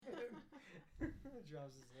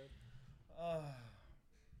drops his head.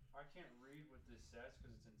 I can't read what this says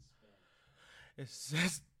because it's in Spanish. It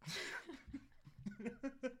says.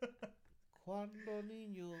 Cuando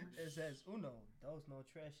niños. It says uno, dos, no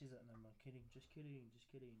trash. She's like, no, I'm kidding, just kidding.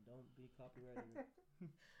 Don't be copyrighted.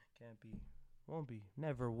 Can't be, won't be,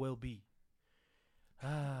 never will be.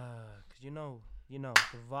 Cause you know the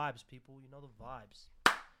vibes, people. You know the vibes,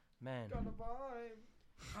 man. Got a vibe.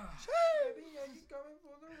 Baby, I'm coming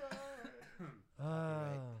for the ride.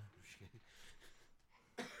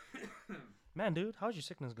 Man, dude, how's your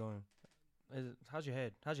sickness going? How's your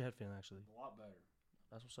head? How's your head feeling actually? A lot better.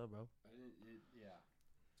 That's what's up, bro. Yeah,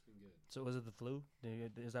 it's been good. So was it the flu?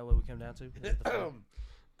 Is that what we came down to? Is it the flu?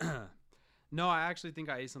 No, I actually think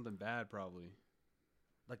I ate something bad. Probably.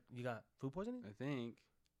 Like you got food poisoning? I think.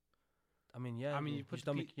 I mean, yeah. I mean, you your put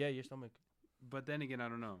stomach. Yeah, your stomach. But then again, I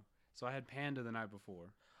don't know. So I had Panda the night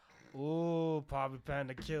before. Ooh, probably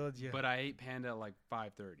Panda killed you. But I ate Panda at like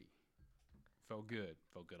 5:30. Felt good.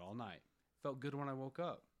 Felt good all night. Felt good when I woke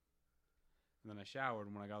up. And then I showered.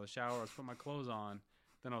 And when I got out of the shower, I was putting my clothes on.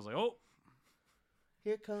 Then I was like, oh,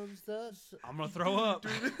 Here comes the. I'm going to throw up.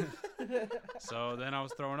 So then I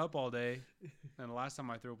was throwing up all day. And the last time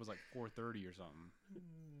I threw up was like 4:30 or something.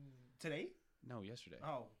 Today? No, yesterday.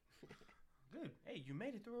 Oh, good. Hey, you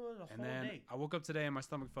made it through a And whole then day. I woke up today and my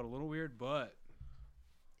stomach felt a little weird, but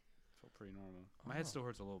felt pretty normal. My head Oh. still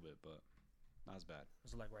hurts a little bit, but not as bad.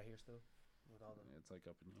 Was it like right here still? With all the It's like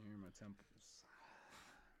up in here, my temples.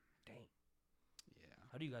 dang. Yeah.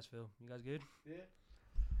 How do you guys feel? You guys good? Yeah.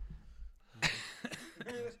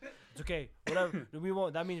 It's okay. Whatever. We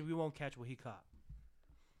won't. That means we won't catch what he caught.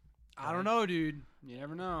 I don't know, dude. You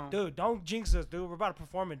never know. Dude, don't jinx us, dude. We're about to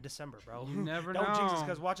perform in December, bro. You never Don't know. jinx us,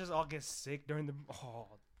 because watch us all get sick during the. Oh,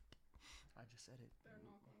 I just said it.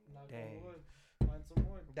 Knock on Dang. wood. Find some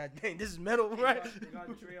wood. That dang, this is metal, right? You got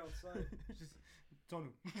a tree outside. Just, Tony,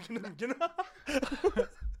 you know?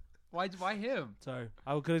 Why him? Sorry,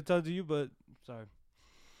 I could have told you, but sorry.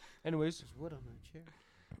 Anyways, There's wood on that chair.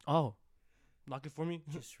 oh, knock it for me.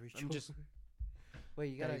 Just reach I'm over. just.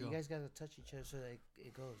 Wait, you There gotta. you You go. guys gotta touch each other so that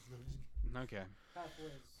it goes. No, just Okay. halfway.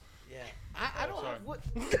 Yeah. I don't sorry. have wood.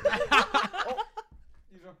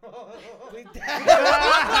 You don't.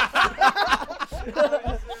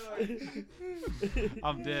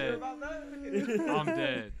 I'm dead. About that? I'm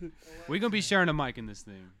dead. We're going to be sharing a mic in this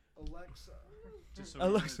thing. Alexa. Just so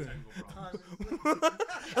Alexa. we don't have technical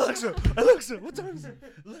problems. Alexa, what time is it?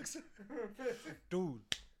 Alexa, dude.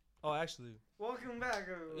 Oh, actually, Welcome back.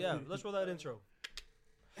 yeah. Let's roll that intro.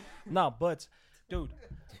 Nah, but, dude,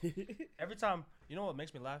 every time, you know what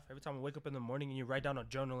makes me laugh? Every time I wake up in the morning and you write down a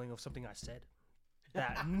journaling of something I said,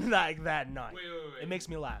 that like that night, Wait. it makes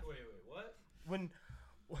me laugh. Wait, what? When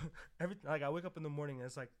I wake up in the morning and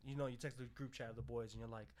it's like, you know, you text the group chat of the boys and you're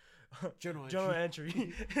like, Journal journal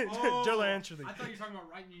entry, Oh, journal entry. I thought you were talking about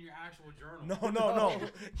writing in your actual journal. No.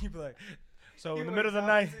 You'd be like, so in the middle of the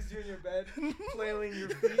night, You in your bed, flailing your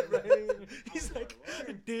feet, writing. he's like,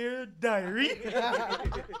 dear diary.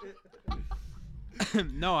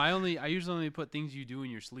 No, I usually only put things you do in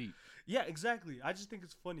your sleep. Yeah, exactly. I just think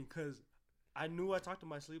it's funny because I knew I talked in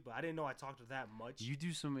my sleep, but I didn't know I talked that much. You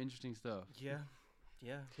do some interesting stuff. Yeah.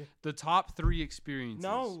 The top 3 experiences.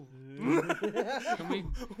 No. Can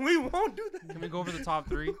we won't do that. we go over the top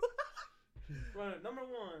 3? Right, number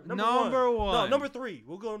one. Number one. No, number 3.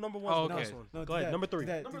 We'll go number 1. Oh, for okay. this one. No, Go ahead, number 3.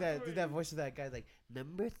 Do Number that voice of that guy, like,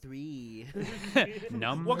 number 3.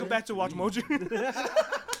 Number Welcome back to Watch 3. Mojo.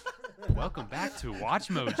 Welcome back to Watch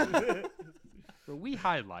Mojo, where we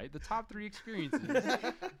highlight the top 3 experiences.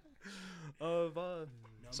 Of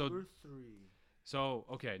So- number 3. So,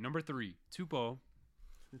 okay, number 3, Tupo.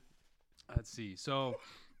 Let's see. So,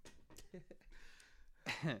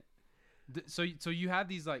 so you have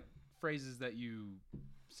these like phrases that you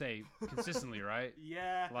say consistently, right?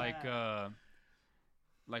 Yeah.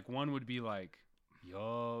 Like one would be like,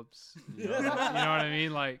 "Yups," you know what I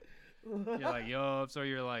mean? Like you're like "Yups," or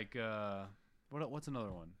you're like, what's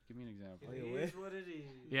another one? Give me an example. It is what it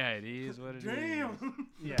is. Yeah, it is what it is. Damn.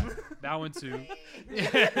 Yeah, that one too.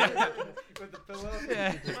 With the pillow.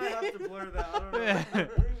 Yeah. You might have to blur that. I don't know. Yeah.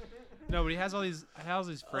 No, but he has all these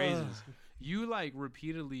phrases. You like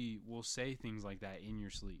repeatedly will say things like that in your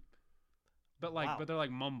sleep, but like, Wow. but they're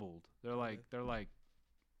like mumbled. They're like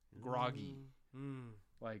groggy.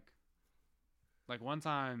 Like one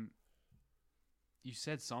time, you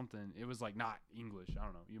said something. It was like not English. I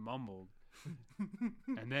don't know. You mumbled,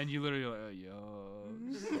 and then you literally like, yo.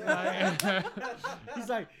 He's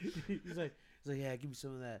like, yeah, give me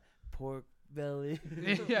some of that pork belly.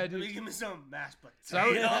 Yeah, dude. Give me some mashed So that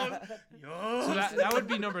would- potatoes. So that would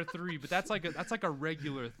be number 3, but that's like a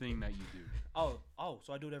regular thing that you do. Oh,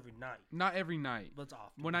 so I do it every night. Not every night. But it's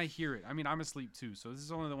often. When I hear it. I mean, I'm asleep too, so this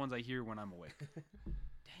is only the ones I hear when I'm awake.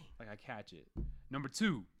 Dang. Like I catch it. Number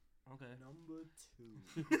 2. Okay.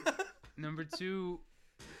 Number 2.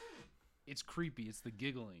 It's creepy. It's the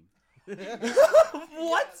giggling.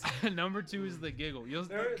 What? Number 2 is the giggle. There was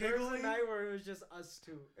a night where it was just us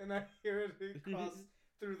two, and I hear it cross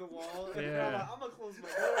through the wall, and I'm like, I'm gonna close my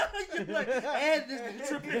door. You're like, and this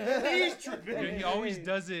tripping. He's tripping. He always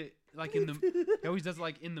does it like in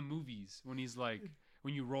the movies when he's like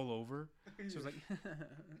when you roll over. So it's like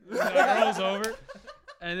it rolls over,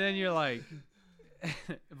 and then you're like,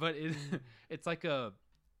 but it's like a,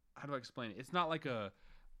 how do I explain it? It's not like a.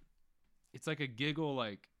 It's like a giggle,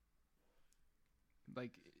 like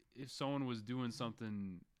if someone was doing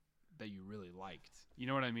something that you really liked. You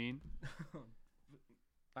know what I mean?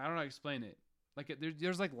 I don't know how to explain it. Like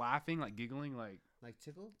there's like laughing, like giggling, like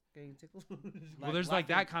tickle, getting tickled. well, there's like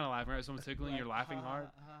that kind of laughing, right? Someone's tickling, you're laughing hard.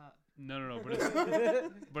 No,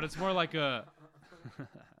 but it's more like a.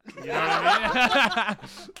 You know what I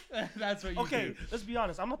mean? That's what you do. Let's be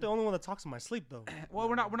honest. I'm not the only one that talks in my sleep, though. Well,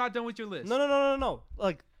 we're not done with your list. No.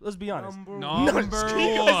 Like, let's be honest. Number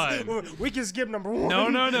 1. We can skip number 1.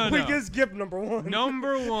 No. We can skip number 1.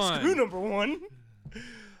 Number 1. Screw number 1.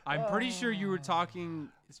 I'm pretty sure you were talking.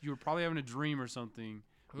 You were probably having a dream or something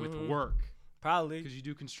with work. Probably. Because you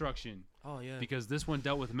do construction. Oh yeah. Because this one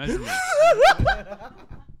dealt with measurements.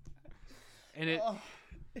 And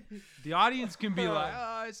the audience can be like,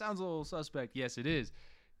 oh, it sounds a little suspect. Yes, it is.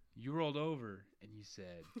 You rolled over and you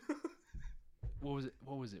said, what was it?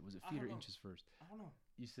 Was it feet or inches first? I don't know.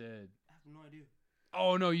 You said, I have no idea.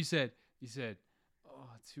 oh no, you said, oh,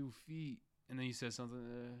 2 feet. And then you said something,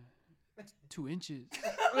 2 inches.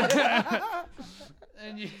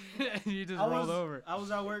 and you just rolled over. I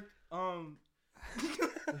was at work.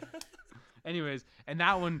 Anyways, and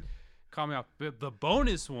that one caught me off. But the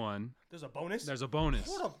bonus one. There's a bonus? There's a bonus.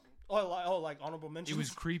 Hold up. Oh, like honorable mentions? It was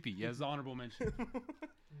creepy. Yeah, it's the honorable mention.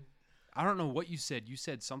 I don't know what you said. You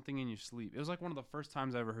said something in your sleep. It was like one of the first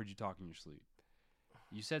times I ever heard you talk in your sleep.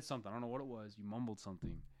 You said something. I don't know what it was. You mumbled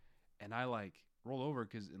something. And I like roll over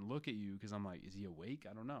and look at you because I'm like, is he awake?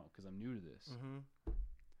 I don't know because I'm new to this. Mm-hmm.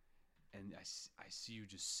 And I see you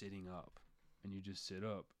just sitting up. And you just sit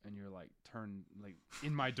up. And you're like, turn like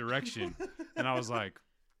in my direction. And I was like,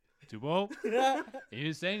 Tubo? And you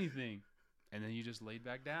didn't say anything. And then you just laid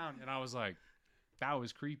back down. And I was like, that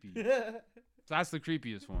was creepy. That's the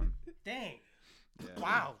creepiest one. Dang. Yeah.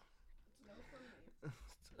 Wow.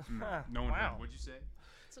 No one Wow. heard. What'd you say?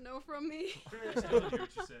 It's a no from me. I told you what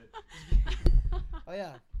you said. Oh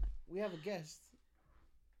yeah, we have a guest.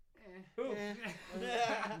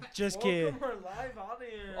 Just kidding. Welcome our live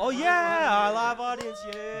audience. Oh yeah, our live audience.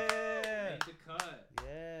 Yeah. Made the cut.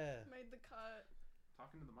 Yeah. Made the cut.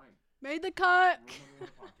 Talking to the mic. Made the cut. We're on the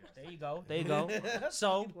podcast. There you go. There you go.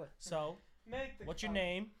 So, Make the what's your cut.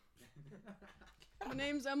 name? My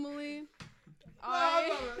name's Emily.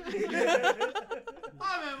 I'm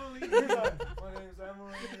I Emily. My name's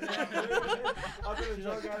Emily. I've been a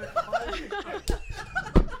drug addict.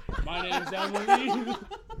 My name's Emily.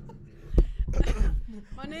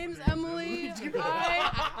 My name's Emily.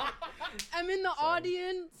 I am in the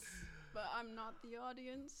audience, but I'm not the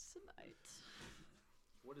audience tonight.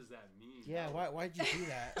 What does that mean? Yeah, why'd you do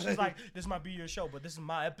that? She's like, this might be your show, but this is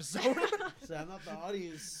my episode. So I'm not the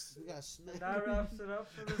audience. We got snake. That wraps it up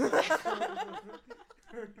for this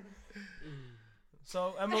episode.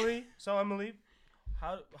 So Emily,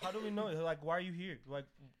 how do we know? Like, why are you here? Like,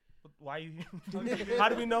 why are you here? How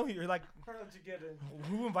do we know you? Like, How'd you get in?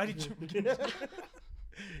 who invited you?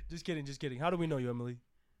 Just kidding. How do we know you, Emily?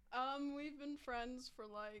 We've been friends for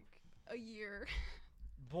like a year.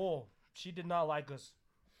 Bull. She did not like us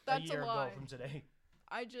That's a year a lie. ago from today.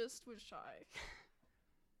 I just was shy.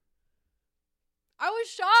 I was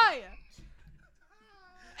shy!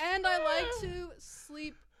 And I like to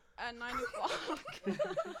sleep at 9 o'clock.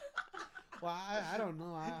 Well, I don't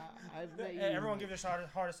know. I've met you. Hey, everyone give this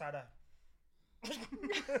hardest side eye.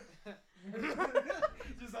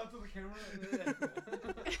 Just out to the camera.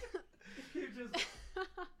 You just.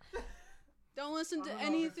 Don't listen to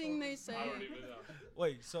anything they say. I don't even know.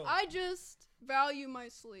 Wait, so I just value my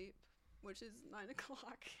sleep, which is 9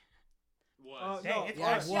 o'clock. Was. Dang, No, it's yeah,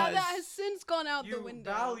 us. it Yeah, was. that has since gone out You the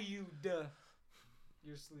window. valued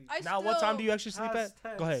your sleep. I now what time do still- you actually sleep Past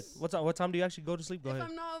at? Go ahead. tense. What time do you actually go to sleep? Go If ahead.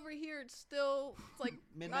 I'm not over here, it's like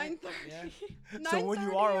Midnight? 9:30. So when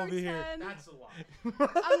you are over here- 10. That's a lie.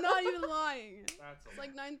 I'm not even lying. That's a It's lie.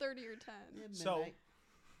 like 9:30 or 10. Yeah, So- midnight.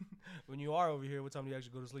 When you are over here, what time do you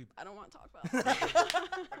actually go to sleep? I don't want to talk about that.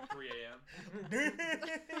 Like 3 a.m.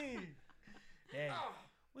 Dang,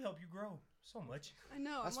 we help you grow so much. I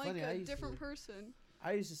know. That's I'm like funny, I a used to- different person.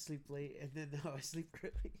 I used to sleep late, and then now I sleep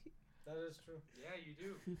early. That is true. Yeah, you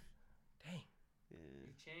do. Dang, Yeah.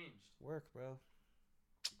 You changed. Work, bro.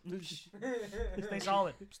 stay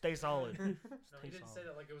solid. Stay solid. No, he didn't say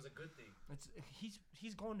that like it was a good thing. It's,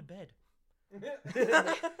 he's going to bed.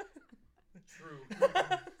 True.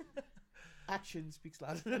 Action speaks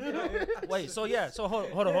louder. Wait, so yeah, so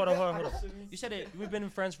hold on. You said it. We've been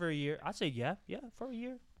friends for a year. I'd say yeah, for a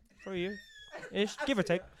year, ish, give or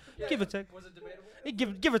take, give or take. Was it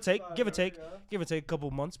debatable? Give or take, give or take a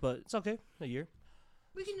couple months, but it's okay. A year.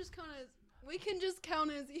 We can just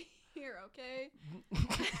count as here, okay?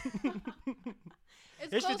 It's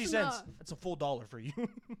Here's close 50 cents. enough. That's a full $1 for you.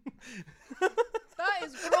 That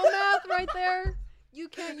is girl math right there. You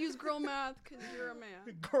can't use girl math because you're a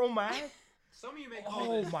man. Girl math. Some of you may Oh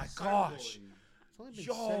call this my cyberbullying. gosh. It's only been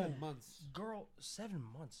Yo. 7 months. Girl, 7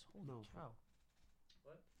 months. Holy No. cow.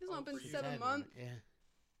 It's not been for you. 7 months. Yeah.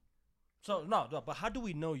 So no, but how do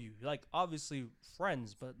we know you? Like obviously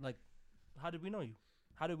friends, but like, how did we know you?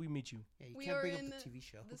 How did we meet you? Yeah, you We can't are bring up in the TV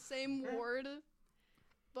show. The same ward,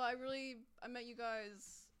 but I met you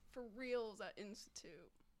guys for reals at Institute.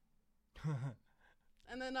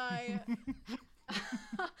 And then I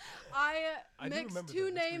I do mixed remember 2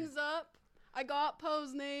 that. That's names up. I got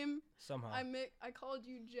Poe's name. Somehow. I called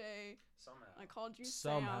you Jay. Somehow. I called you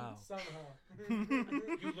Somehow. Sam. Somehow.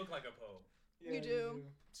 You look like a Poe. Yeah, You do.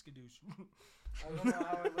 Skadoosh. I don't know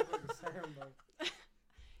how I look like a Sam, though.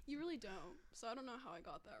 You really don't. So I don't know how I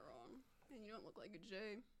got that wrong. And you don't look like a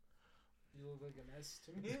J. You look like an S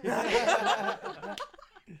to me.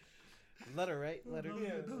 Letter, right? Letter. Yeah,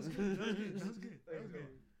 That was good. That was good. That was good. There you go.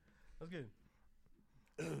 That's good.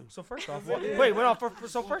 So first off,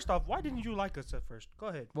 first off, why didn't you like us at first? Go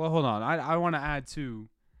ahead. Well, hold on. I want to add too.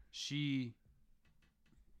 She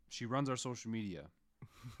runs our social media.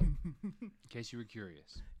 In case you were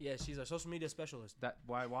curious. Yeah, she's our social media specialist. That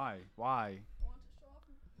why? Want to show off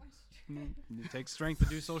my strength? It takes strength to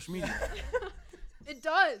do social media. It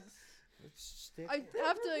does. Stick. I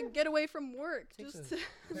have to get away from work Takes just a- to.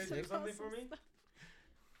 Hey, to do something process for me? stuff.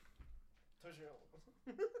 Touch your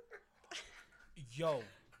elbow. Yo,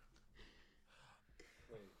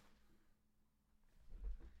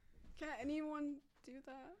 Can anyone do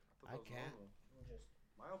that? I can't.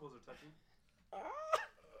 My elbows are touching.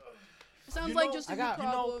 It sounds You like know- just a I you got-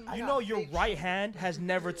 problem. I you got know your fake right hand has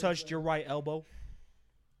never touched your right elbow.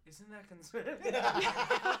 Isn't that concerning?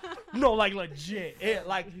 No, like legit.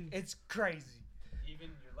 It's crazy. Even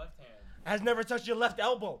your left hand. Has never touched your left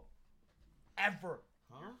elbow. Ever.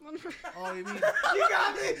 Huh? Wonder- Oh, you mean? You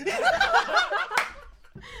got me!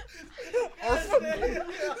 Or from I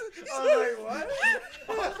was like,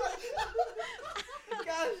 what?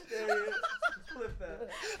 Gosh, there he is. Flip that.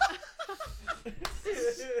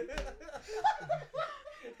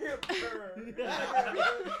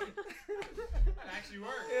 That actually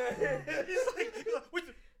worked. He's like, With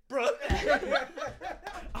bro.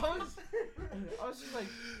 I was just like,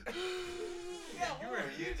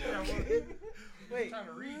 wait, Trying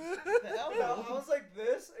to reach. the no, elbow. I was like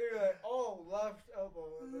this, and you're like, oh, left elbow.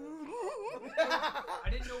 And then, I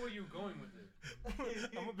didn't know where you were going with it.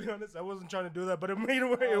 I'm gonna be honest. I wasn't trying to do that, but it made it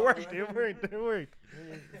work. It worked. It worked. It worked.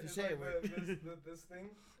 If you it's say like it, wait. this thing.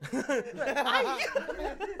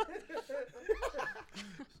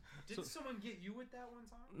 Did someone get you with that one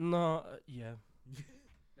time? No. Yeah.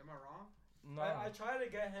 Am I wrong? No. I tried to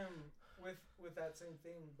get him with that same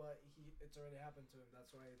thing, but it's already happened to him.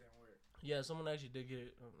 That's why it didn't work. Yeah, someone actually did get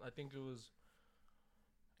it. I think it was.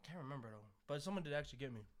 I can't remember though, but someone did actually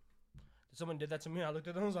get me. Someone did that to me. I looked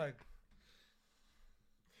at them. I was like,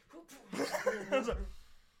 I was like,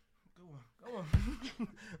 go on.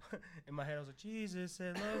 In my head, I was like, Jesus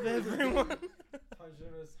said, love everyone. Punch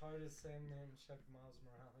him as hard as same name Chuck Miles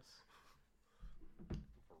Morales.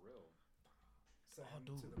 For real. Send Oh, him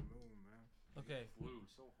dude. to the moon, man. Okay. Flew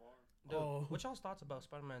so far. Dude, Oh. what y'all thoughts about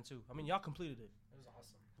Spider-Man 2? I mean, y'all completed it. It was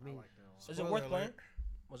awesome. I mean, I liked it a lot. Is it Spoiler worth playing? alert.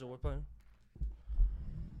 Was it worth playing?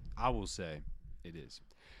 I will say it is.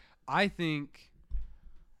 I think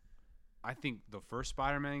the first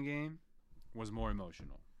Spider-Man game was more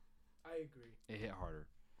emotional. I agree. It hit harder.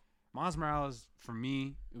 Miles Morales, for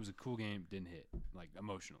me, it was a cool game. Didn't hit, like,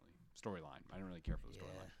 emotionally. Storyline. I didn't really care for the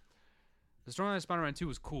storyline. The storyline of Spider-Man 2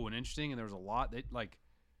 was cool and interesting, and there was a lot that, like,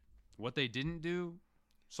 what they didn't do.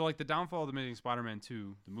 So, like, the downfall of the Amazing Spider-Man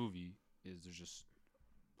 2, the movie, is there's just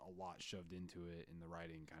a lot shoved into it, and the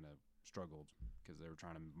writing kind of struggled because they were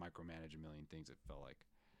trying to micromanage a million things, it felt like.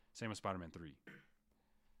 Same with Spider-Man 3.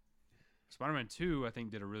 Spider-Man 2, I think,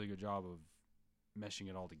 did a really good job of meshing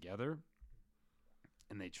it all together.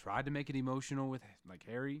 And they tried to make it emotional with, like,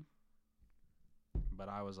 Harry. But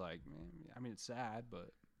I was like, man, I mean, it's sad,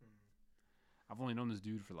 but I've only known this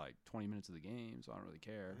dude for, like, 20 minutes of the game, so I don't really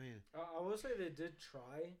care. I will say they did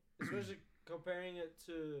try, especially comparing it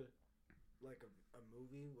to, like, a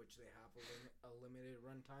movie, which they have a limited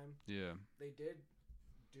runtime. Yeah. They did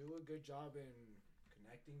do a good job in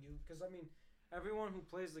connecting you. Because, I mean, everyone who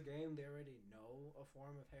plays the game, they already know a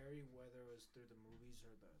form of Harry, whether it was through the movies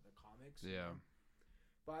or the comics. Yeah.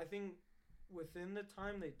 But I think within the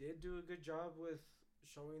time, they did do a good job with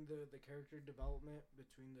showing the character development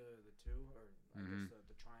between the two, or I guess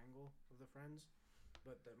the triangle of the friends.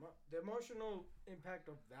 But the emotional impact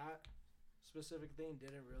of that specific thing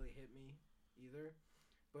didn't really hit me either.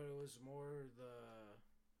 But it was more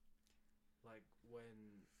like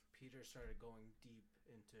when Peter started going deep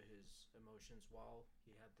into his emotions while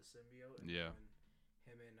he had the symbiote. And when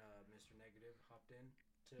him and Mr. Negative hopped in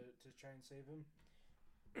to try and save him.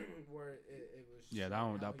 Where it was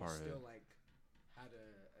that part still like had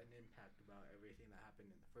an impact about everything that happened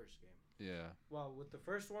in the first game. Yeah. Well, with the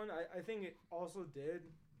first one, I think it also did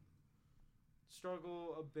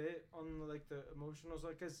struggle a bit on like the emotional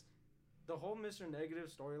side, because the whole Mr. Negative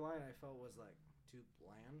storyline I felt was like too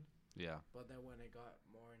bland. Yeah. But then when it got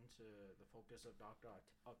more into the focus of Dr.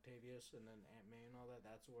 Octavius and then Aunt May and all that,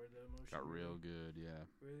 that's where the emotion got real good. Yeah.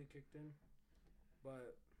 Really kicked in.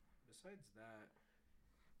 But besides that,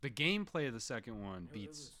 the gameplay of the second one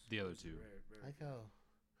beats the other two. Very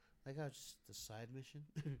like how just the side mission,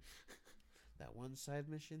 that one side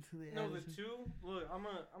mission. No, the two. Look, I'm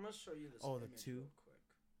gonna show you this. Oh, the image two. real quick,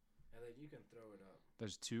 and then you can throw it up.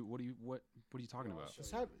 There's two. What are you talking about?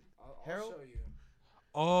 I'll Harold? show you.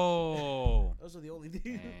 Oh. Those are the only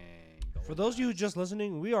things. For those of you just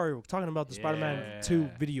listening, we are talking about the Spider-Man 2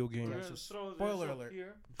 video game. We're gonna throw spoiler this up alert.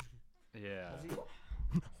 here. Yeah.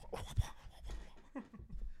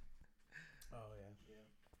 Oh yeah.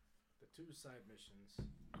 The two side missions.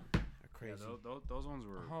 They're crazy. Yeah, those ones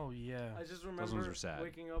were. Oh yeah. I just ones remember were sad.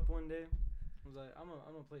 waking up one day. I was like, I'm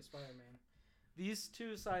gonna play Spider-Man. These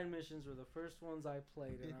two side missions were the first ones I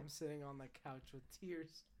played, and I'm sitting on the couch with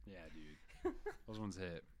tears. Yeah, dude. Those ones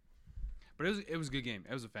hit. But it was a good game.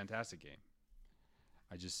 It was a fantastic game.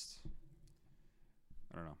 I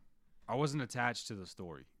don't know. I wasn't attached to the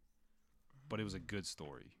story, but it was a good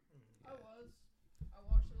story. I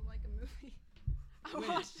watched it like a movie. I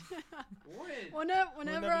watched it.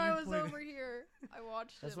 Whenever I was over here, I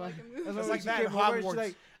watched it like a movie. That's like that in Hogwarts.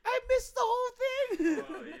 Like, I missed the whole thing.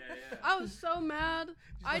 Oh, yeah. I was so mad.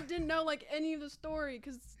 I didn't know like any of the story,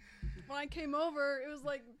 because when I came over, it was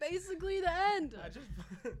like basically the end. I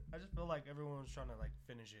just feel like everyone was trying to like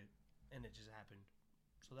finish it, and it just happened.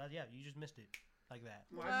 So that you just missed it like that.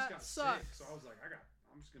 Well, I just got sick, so I was like,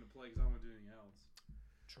 I'm just gonna play because I don't want to do anything else.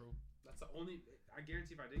 True. That's the only. I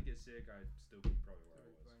guarantee if I did get sick, I'd still be probably where I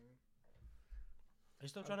was. Are you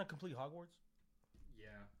still trying to complete Hogwarts?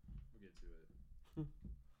 Yeah, we'll get to it.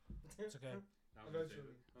 It's okay. That was gonna take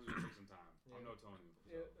some time. Yeah. I'm no Tony.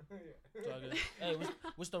 So. It's all good. Hey,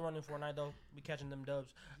 we're still running Fortnite though. We catching them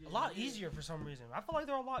dubs. A lot easier for some reason. I feel like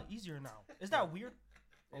they're a lot easier now. Is that weird?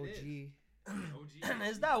 OG.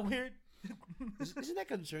 Is that weird? Isn't that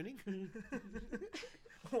concerning?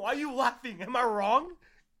 Why are you laughing? Am I wrong?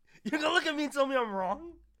 You're gonna look at me and tell me I'm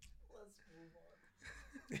wrong? Let's move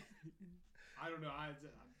on. I don't know.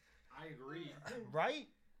 I agree. Right?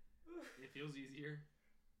 It feels easier.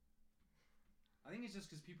 I think it's just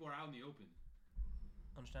because people are out in the open.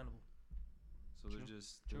 Understandable. So True. they're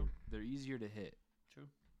just True. they're easier to hit. True.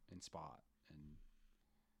 And spot and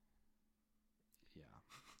yeah.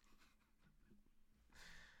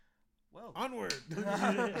 Well, Onward.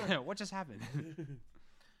 What just happened?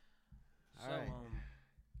 So, Alright.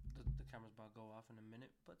 the camera's about to go off in a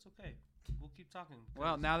minute, but it's okay. We'll keep talking.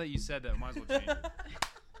 Well, now that you said that, might as well change it.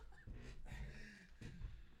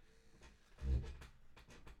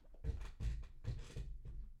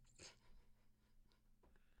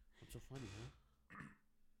 What's so funny, huh?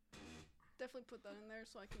 Definitely put that in there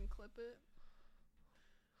so I can clip it.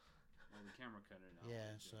 Well, the camera cut it out.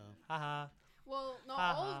 Yeah, so. Haha. Well, not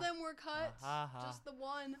Ha all ha. of them were cut. Ha ha. Just the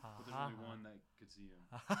one. But there's only one that could see him.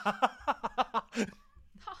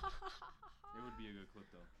 It would be a good clip,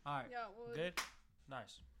 though. All right. Yeah, it would. Good.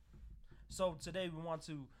 Nice. So today we want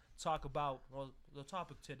to talk about. Well, the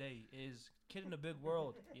topic today is Kid in the Big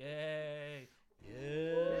World. Yay.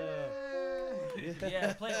 Yeah.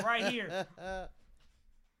 Yeah. Play it right here. Why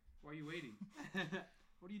are you waiting?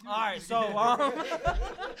 What are you doing? All right. So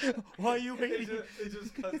why are you waiting? It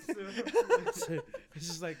just cuts to. It's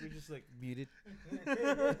just like we're just like muted.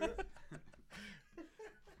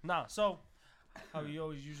 Nah, so how we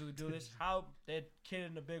always usually do this? How did Kid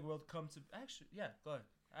in the Big World come to? Actually, yeah, go ahead.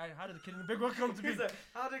 How did the Kid in the Big World come to be?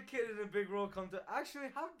 How did Kid in the Big World come to? Actually,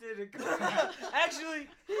 how did it come? Actually,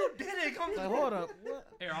 who did it come to? Like, hold up. What?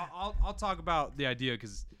 Here, I'll talk about the idea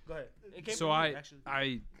because. Go ahead. It came So from I you,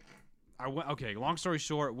 actually. I went. Okay, long story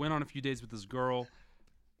short, went on a few dates with this girl.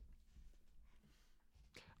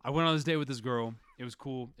 I went on this date with this girl. It was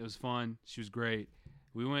cool. It was fun. She was great.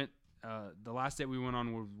 We went. The last date we went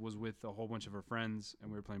on was with a whole bunch of her friends, and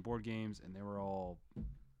we were playing board games, and they were all,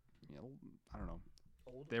 I don't know.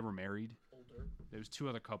 Older. They were married. Older. There was 2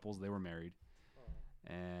 other couples. They were married,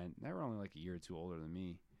 and they were only like a year or 2 older than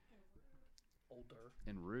me. Older.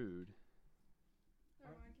 And rude.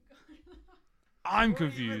 Never mind, keep going. I'm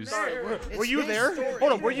confused. Were you there?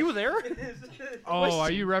 Hold on. Were you there? Oh,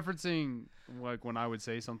 are you referencing like when I would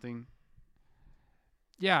say something?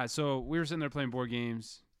 Yeah, so we were sitting there playing board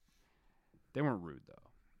games. They weren't rude though.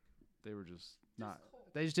 They were just not.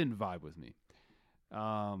 They just didn't vibe with me.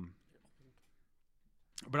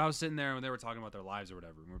 But I was sitting there when they were talking about their lives or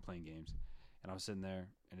whatever, and we were playing games. And I was sitting there,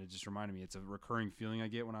 and it just reminded me. It's a recurring feeling I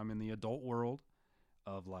get when I'm in the adult world,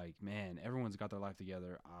 of like, man, everyone's got their life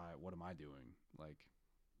together. What am I doing? Like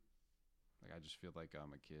I just feel like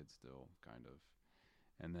I'm a kid still, kind of.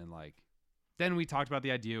 And then we talked about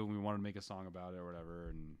the idea when we wanted to make a song about it or whatever,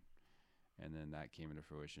 and then that came into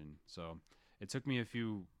fruition. So it took me a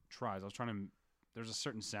few tries. There's a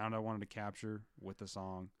certain sound I wanted to capture with the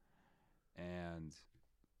song, and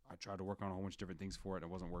I tried to work on a whole bunch of different things for it, and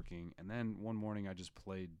it wasn't working. And then one morning I just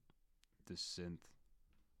played this synth,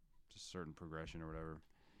 just certain progression or whatever,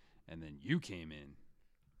 and then you came in,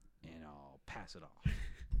 and I'll pass it off.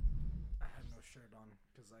 I had no shirt on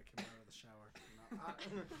because I came out of the shower. No,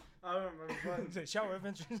 I don't remember. But shower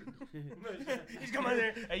adventures. He's coming in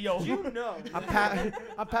there. Hey, yo. You know.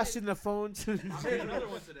 I'm passing the phone to. I made another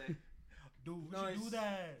one today. Dude, we should do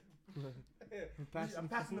that. I'm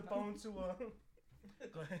passing the phone to.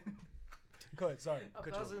 Go ahead. Go ahead. Sorry.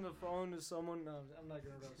 I'm passing the phone to someone. No, I'm not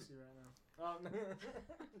gonna roast you right now.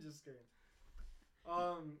 Just kidding.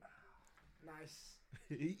 Nice.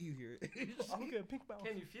 You hear it? I'm getting pink mouth.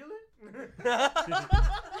 Can you feel it? I'm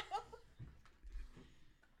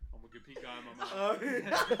gonna get pink eye in my mouth.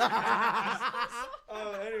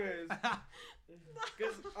 Anyways,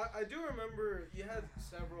 because I do remember you had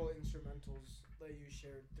several instrumentals that you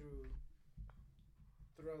shared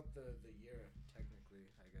throughout the year, technically,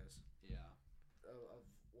 I guess. Yeah. Of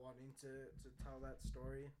wanting to tell that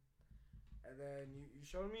story, and then you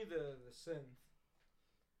showed me the synth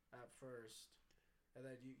at first, and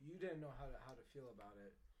then you didn't know how to feel about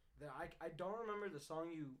it. Then I don't remember the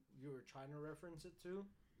song you were trying to reference it to,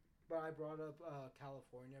 but I brought up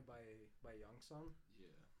California by Youngsung.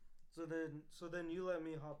 Yeah. So then you let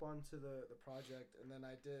me hop onto the project, and then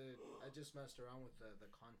I just messed around with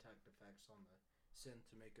the contact effects on the synth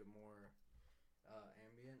to make it more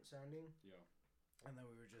ambient sounding. Yeah. And then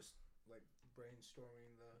we were just like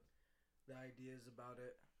brainstorming the ideas about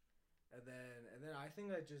it, and then I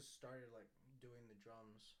think I just started like doing the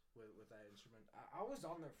drums with that instrument. I was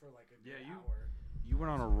on there for like a good hour. You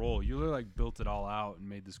went on a roll. You literally like built it all out and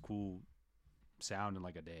made this cool sound in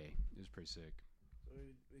like a day. It was pretty sick. So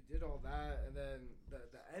we did all that, and then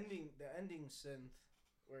the ending synth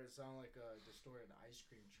where it sounded like a distorted ice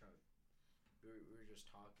cream truck. We were just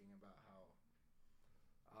talking about how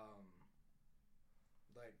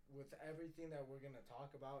like with everything that we're gonna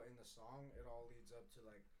talk about in the song, it all leads up to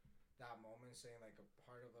like that moment, saying like a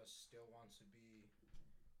part of us still wants to be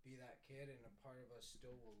that kid, and a part of us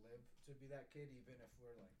still will live to be that kid, even if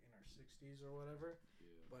we're like in our 60s or whatever.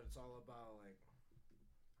 Yeah. But it's all about like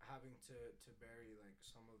having to bury like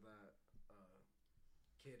some of that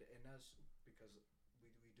kid in us, because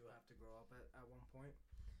we do have to grow up at one point.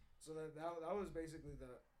 So that was basically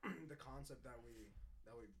the the concept that we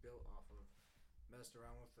built off of. Messed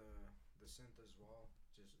around with the synth as well,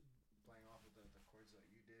 just playing off of the chords that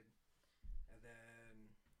you did, and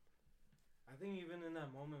then I think even in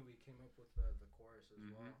that moment we came up with the chorus as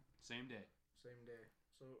well. Same day.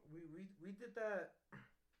 So we did that.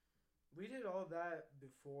 We did all that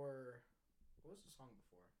before. What was the song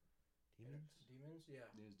before? Demons.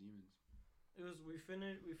 Yeah. It was Demons. It was we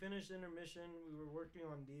finished intermission. We were working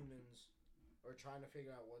on Demons, or trying to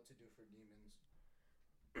figure out what to do for Demons,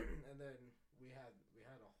 and then we had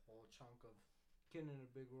a whole chunk of Kid in a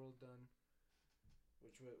Big World done,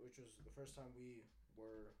 which was the first time we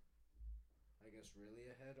were, I guess, really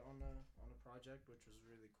ahead on a project, which was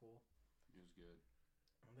really cool. It was good.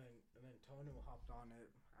 And then Tony hopped on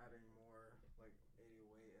it, adding more like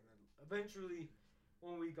 808, and then eventually,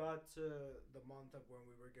 when we got to the month of when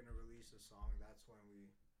we were gonna release a song, that's when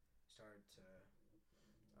we start to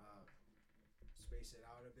space it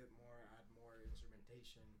out a bit more, add more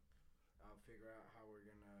instrumentation, figure out how we're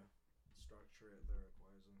gonna structure it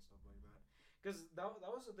lyric-wise and stuff like that. Because that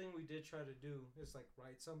was the thing we did try to do, is like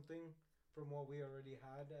write something from what we already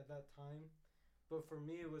had at that time. But for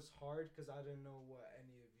me, it was hard because I didn't know what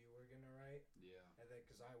any of you were gonna write. Yeah. And then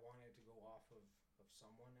because I wanted to go off of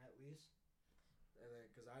someone at least. And then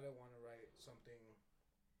because I didn't want to write something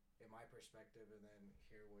in my perspective and then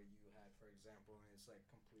hear what you had, for example, and it's like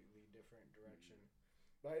completely different direction.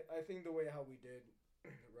 But I think the way how we did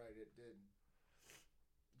write it did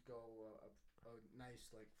go a nice,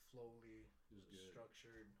 like, flowly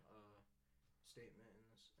structured statement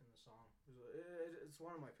in the song. It's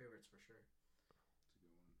one of my favorites for sure.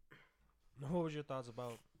 What was your thoughts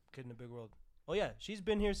about Kid in the Big World? Oh yeah, she's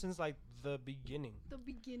been here since like the beginning. The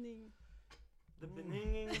beginning. The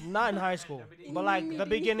beginning. Not in high school, but like the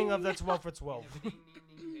beginning of the 12 for 12.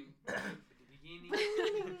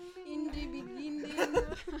 In the beginning.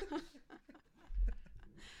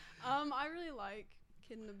 I really like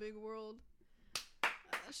Kid in the Big World.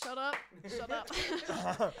 Shut up. Shut up.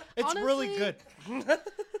 It's Honestly, really good.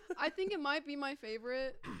 I think it might be my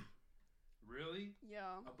favorite. Really?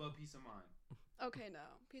 Yeah. Above Peace of Mind. Okay, no.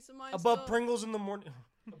 Peace of Mind. Above still, Pringles in the morning.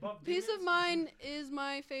 Above Peace of Demons? Mind is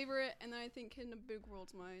my favorite, and then I think Kid in the Big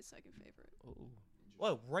World's my second favorite.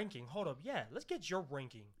 Well, ranking. Hold up. Yeah, let's get your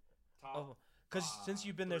ranking. Top. Because since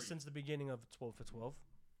you've been there 3. since the beginning of 12 for 12.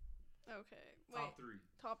 Okay. Wait. Top 3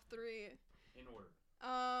 Top 3. in order.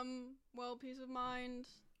 Well, Peace of Mind,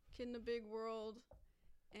 Kid in the Big World,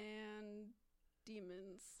 and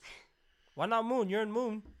Demons. Why not Moon? You're in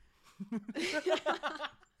Moon.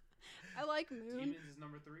 I like Moon. Demons is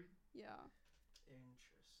number 3. Yeah.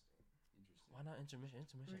 Interesting. Why not intermission?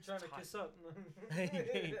 We're Intermission. trying to kiss up.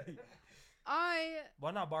 Hey.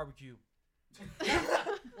 Why not barbecue?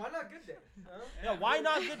 Why not Good Day? Huh? Yeah, why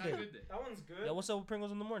not Good Day? That one's good. Yeah, what's up with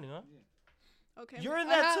Pringles in the morning, huh? Yeah. Okay. You're in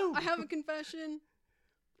that too. I have a confession.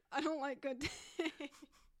 I don't like Good Day.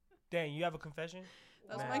 Dang, you have a confession?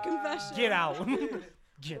 That's Man. my confession. Get out.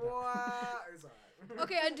 Get out. Wow. It's alright.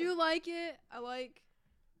 Okay, I do like it. I like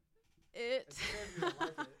it. It's okay if you don't like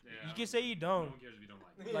it. Yeah, You can say you don't. No one cares if you don't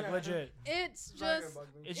like it. Like Yeah. legit. It's It's not gonna just. bug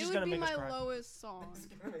me. It's It just would gonna be make us my cry. lowest song It's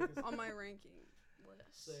gonna make us on cry. my ranking list.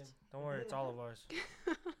 Same. Don't worry, it's all of ours.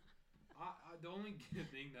 The only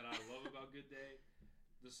good thing that I love about Good Day,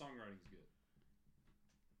 the songwriting's good.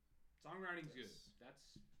 Songwriting's good.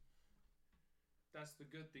 That's the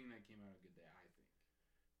good thing that came out of Good Day, I think.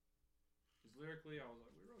 Because lyrically, I was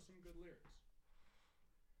like, we wrote some good lyrics.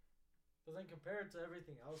 But then compared to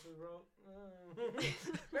everything else we wrote,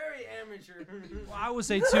 very amateur. Well, I would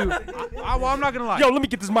say too. I'm not gonna lie. Yo, let me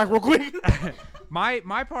get this mic real quick.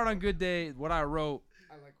 my part on Good Day, what I wrote,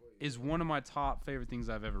 I like what you is one of my top favorite things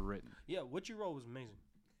I've ever written. Yeah, what you wrote was amazing.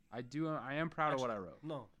 I am proud of what I wrote,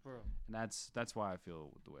 No, for real. and that's why I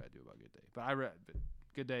feel the way I do about Good Day. But but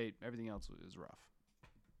Good Day, everything else is rough,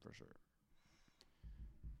 for sure.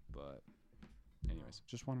 But, anyways,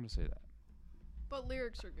 just wanted to say that. But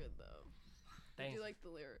lyrics are good though. I Thanks. do like the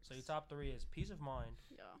lyrics. So your top 3 is Peace of Mind,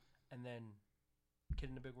 Yeah. and then Kid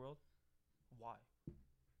in the Big World. Why?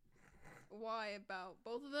 Why about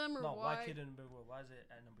both of them, or No, why? why Kid in the Big World? Why is it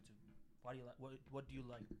at number 2? Why do you like? What do you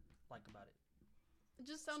like about it? It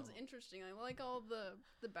just sounds So- interesting. I like all the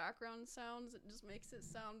background sounds. It just makes it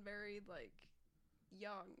sound very like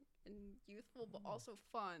young and youthful, but also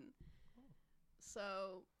fun.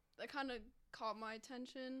 So that kind of caught my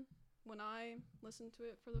attention when I listened to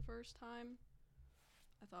it for the first time.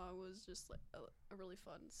 I thought it was just like a really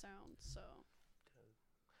fun sound. So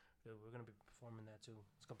Yeah, we're gonna be performing that too.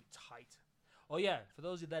 It's gonna be tight. Oh yeah, for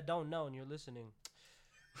those of you that don't know and you're listening,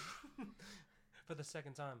 for the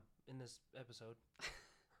second time in this episode,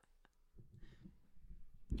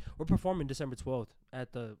 we're performing December 12th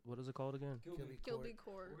at the, what is it called again? Gilby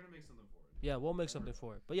Court. We're gonna make something for it. Yeah, we'll make something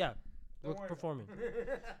for it. But yeah, Don't we're worry performing.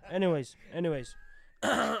 Anyways.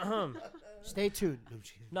 Stay tuned. No, I'm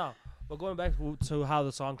just kidding. No, but going back to how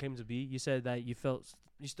the song came to be, you said that you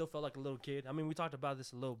still felt like a little kid. I mean, we talked about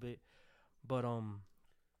this a little bit, but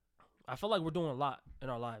I feel like we're doing a lot in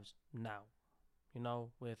our lives now, you know,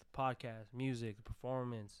 with podcast, music,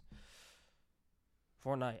 performance,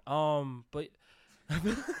 Fortnite. But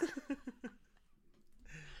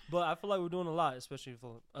but I feel like we're doing a lot, especially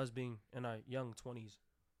for us being in our young 20s.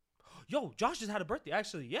 Yo, Josh just had a birthday,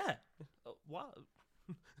 actually. Yeah. Wow.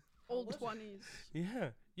 Old 20s. Yeah,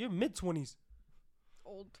 you're mid 20s.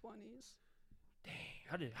 Old 20s.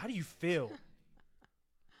 Dang, how do you feel?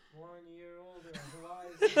 1 year older.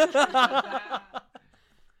 Wise.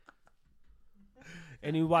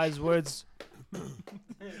 Any wise words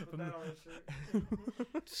Put that on a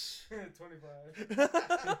shirt. 25.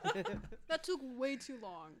 That took way too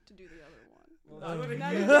long to do the other one. Well, do it Now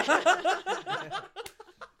again. you-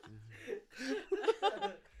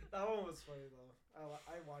 That one was funny though.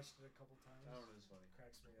 I watched it a couple times. That one is funny.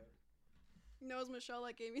 Cracks me up. Knows Michelle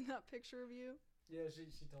that gave me that picture of you. Yeah, she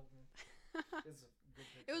told me. It's a good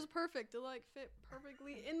picture. It was perfect. It like fit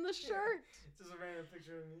perfectly in the shirt. It's just a random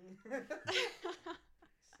picture of me. So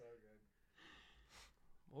good.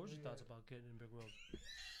 What was your thoughts about getting in Big World?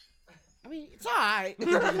 I mean, it's alright.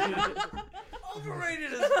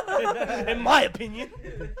 Overrated In my opinion.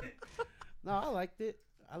 No, I liked it.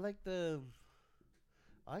 I like the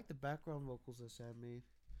background vocals that Sam made.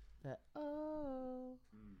 That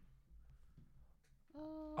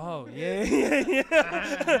Oh yeah.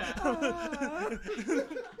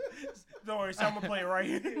 Don't worry, Sam will play it right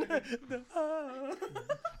here.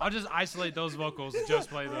 I'll just isolate those vocals. Just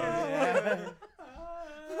play those.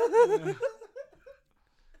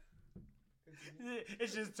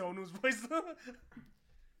 It's just Tonu's voice. I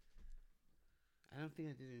don't think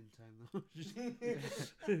I did it in time though.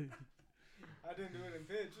 I didn't do it in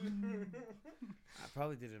pitch. I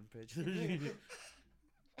probably did it in pitch.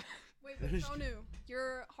 Wait, but Tonu,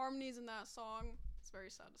 your harmonies in that song is very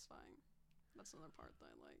satisfying. That's another part that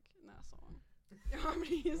I like in that song. Your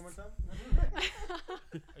harmonies. One more time.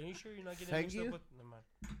 Are you sure you're not getting Thank mixed you. up with? Never mind.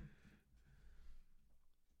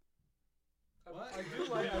 I do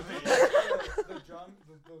like the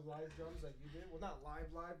live drums that you did. Well, not live,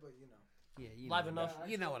 but you know. Yeah, you Live know, enough.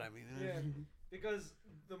 You know what I mean. Yeah, because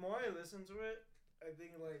the more I listen to it, I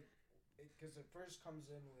think like, because it first comes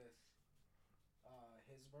in with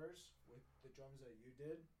his verse with the drums that you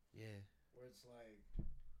did, Yeah. where it's like,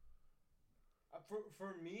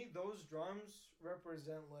 for me, those drums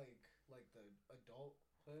represent like the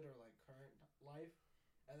adulthood or like current life,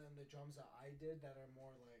 and then the drums that I did that are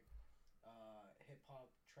more like hip hop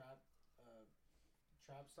trap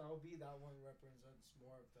style beat, that one represents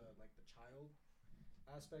more of the like the child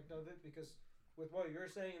aspect of it, because with what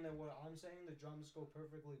you're saying and then what I'm saying, the drums go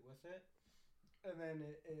perfectly with it, and then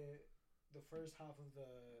the first half of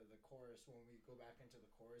the chorus, when we go back into the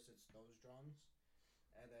chorus, it's those drums,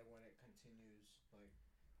 and then when it continues like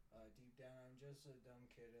deep down I'm just a dumb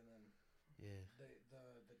kid, and then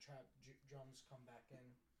the trap drums come back in,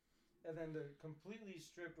 and then they're completely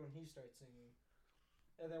stripped when he starts singing,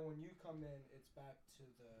 and then when you come in, it's back to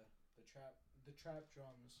the trap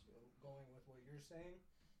drums going with what you're saying,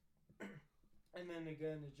 and then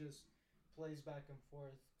again it just plays back and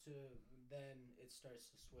forth to then it starts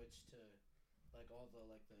to switch to like all the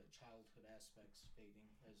like the childhood aspects fading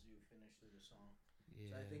as you finish through the song. Yeah.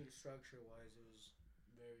 So I think structure wise it was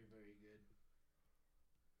very, very good.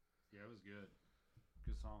 Yeah, it was good.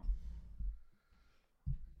 Good song.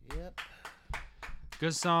 Yep.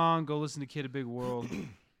 Good song. Go listen to Kid a Big World.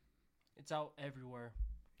 It's out everywhere.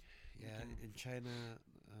 Yeah, in China.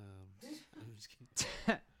 I'm just kidding.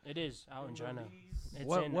 It is out in China. It's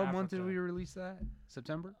what in month did Africa. we release that?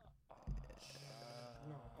 September?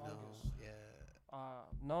 No, No, August. yeah.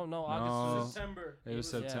 No, No. August. September. It was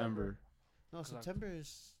September. No, September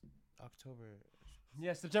is October.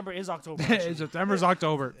 Yeah, September is October. September's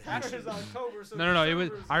October. Saturday is October. So No. It was.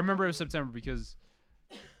 December's I remember it was September because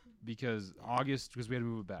August, because we had to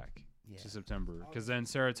move it back Yeah. to September, because then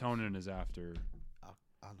serotonin is after.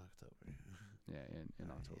 On October. Yeah,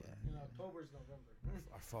 in October. Yeah. In October's November.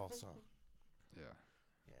 Our fall song. Yeah.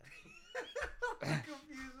 Yeah.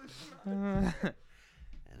 Confusing. And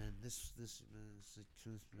then this is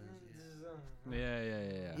Christmas.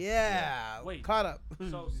 Yeah. Yeah. Wait. Caught up.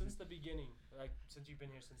 So since the beginning, like since you've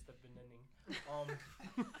been here since the beginning,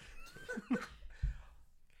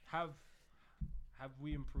 have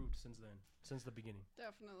we improved since then? Since the beginning?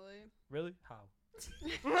 Definitely. Really? How?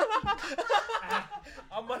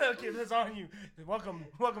 I'm gonna keep this on you. Welcome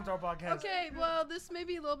to our podcast. Okay, well, this may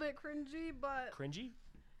be a little bit cringy, but Cringy?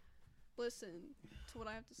 listen to what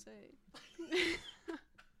I have to say.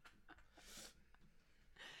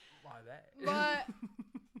 Why that? But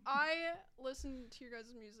I listen to your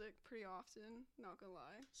guys' music pretty often, not gonna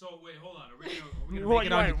lie. So wait, hold on. Are we gonna What, make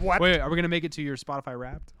it on? what? Wait, are we gonna make it to your Spotify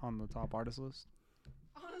Wrapped on the top artist list?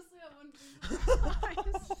 Honestly, I wouldn't be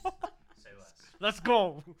surprised. Say less. Let's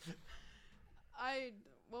go.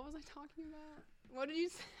 What was I talking about? What did you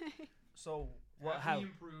say? So what? How?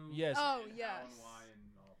 improved? Yes. Oh, yes.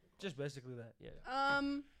 Just basically that. Yeah. I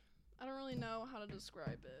don't really know how to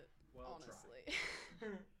describe it, honestly.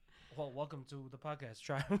 Well, welcome to the podcast.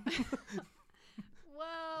 Try.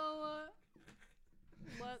 Well,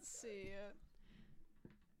 let's see.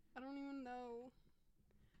 I don't even know.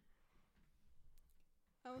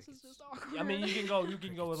 Else is just awkward. I mean, you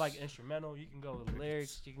can go with like instrumental. You can go with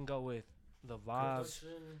lyrics. You can go with the vibes.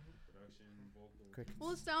 Production, vocal. Crickets.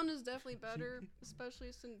 Well, the sound is definitely better,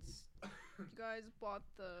 especially since you guys bought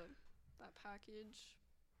that package,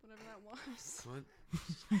 whatever that was. What?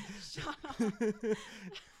 Shut up.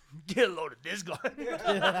 Get a load of this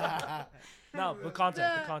guy. No, the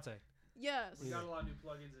contact. Yes. We got a lot of new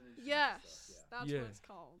plugins and Yes. stuff. That's Yeah. what it's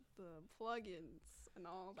called. The plugins and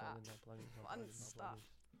all that fun stuff.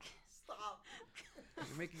 Stop.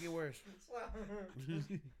 You're making it worse.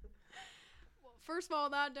 Well, first of all,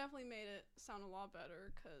 that definitely made it sound a lot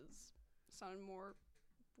better because it sounded more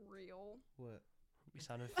real. What? We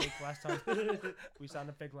sounded fake last time. That's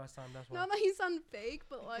why. Not that he sounded fake,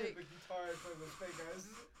 but The like guitar I played was fake, guys.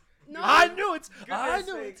 no, I knew it. Goodness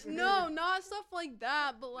sake. no, not stuff like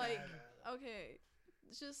that. But like, okay,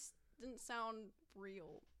 it just didn't sound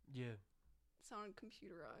real. Yeah. It sounded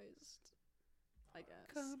computerized, I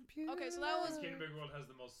guess. Okay, so that was. KIABW World has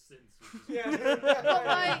the most synths. Yeah. But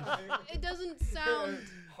like, it doesn't sound.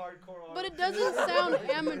 Hardcore. But it doesn't sound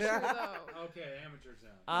amateur though. Okay, amateur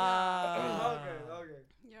sound. Okay.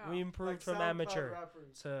 Yeah. We improved Like from SoundCloud amateur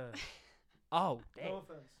rappers. to. Oh, No dang.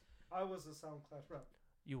 offense. I was a SoundCloud rapper.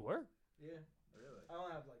 You were? Yeah. Really? I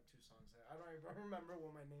only have like 2 songs there. I don't even remember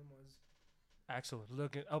what my name was. Axel.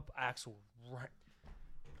 Looking up Axel. Right.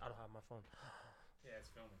 I don't have my phone. Yeah, it's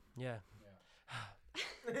filming. Yeah.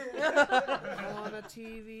 On a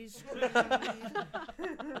TV screen.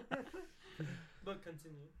 But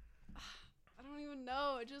continue. I don't even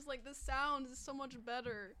know. It just like the sound is so much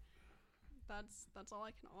better. That's all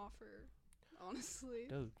I can offer, honestly.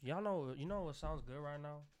 Dude, you know what sounds good right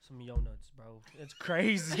now? Some Yo Nuts, bro. It's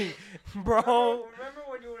crazy, bro. Remember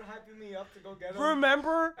when you were hyping me up to go get them?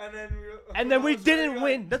 Remember? And then We I was didn't like,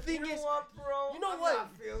 win. The thing you know is, what, bro? you know I'm what?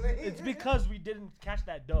 not feeling it. it's because we didn't catch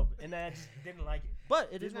that dub, and I just didn't like it. But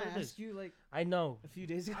it is Didn't what I it is. ask you like I know. a few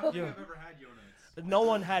days I don't ago? think Yeah. I've ever had Yo Nuts. No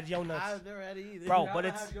one had Yo Nuts, I've never had it either. bro. Now But I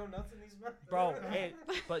it's have Yo Nuts in these mouths. bro.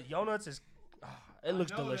 But Yo Nuts is. It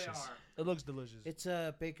looks I know they delicious. are. It looks delicious. It's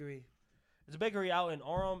a bakery. It's a bakery out in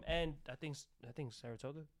Orem and I think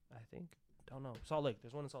Saratoga. Don't know. Salt Lake.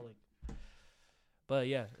 There's one in Salt Lake. But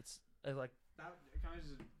yeah, it's like That, can I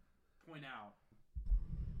just point out?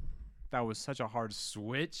 That was such a hard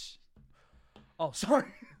switch. oh sorry.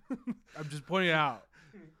 I'm just pointing it out.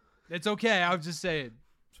 It's okay. I was just saying.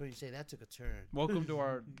 So you say that took a turn. Welcome to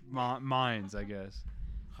our minds, I guess.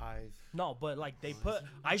 Hive. No, but like they put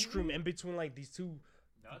ice cream in between like these two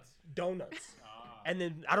Nuts? donuts, and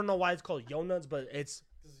then I don't know why it's called Yo Nuts, but it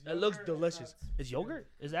looks delicious. It's yogurt.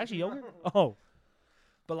 It's actually yogurt. Oh,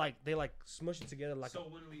 but like they like smush it together like So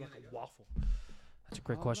when are we like gonna a go? waffle. That's a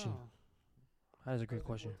great Oh, question. no. That is a great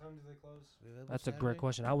question. What time do they close? Available That's a great Saturday?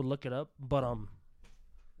 question. I would look it up, but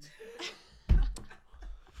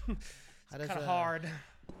How does, kind of hard.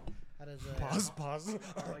 How does Pause.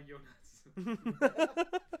 I like Yo Nuts.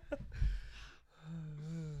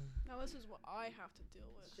 Now this is what I have to deal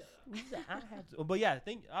with. But yeah,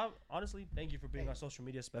 honestly, thank you for being our social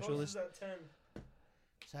media specialist. Closes at 10.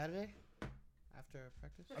 Saturday? After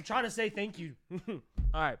practice? I'm trying to say thank you. All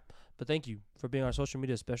right, but thank you for being our social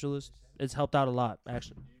media specialist. It's helped out a lot,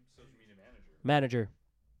 actually. Social media manager.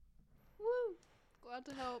 Woo! Glad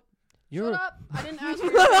to help. You're. Shut up! I didn't ask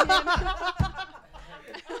for your opinion.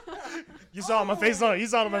 You saw my face on. You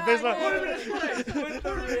saw my face on. With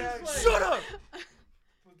the reaction. Shut up!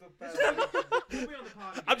 With the bad- You'll be on the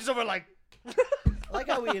podcast. I'm just over like. I like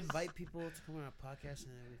how we invite people to come on our podcast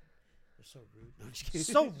and then they're so rude. No, I'm just kidding.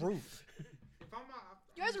 So rude. If I'm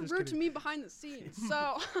You guys are Just rude to kidding. me behind the scenes,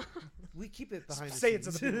 so We keep it behind Say the it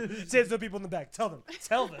to the scenes. people. Say it to the people in the back. Tell them.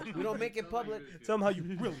 Tell them. We don't make it public. Tell them how you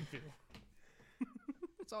really feel.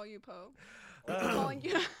 it's all you, Poe. I'm calling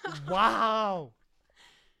you. Wow.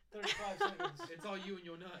 35 seconds. It's all you and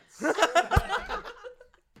your nuts.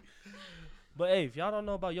 But hey, if y'all don't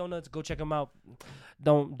know about Yo Nuts, go check them out.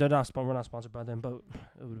 We're not sponsored by them, but it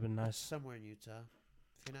would have been nice. Somewhere in Utah.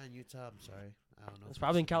 If you're not in Utah, I'm sorry. I don't know. It's if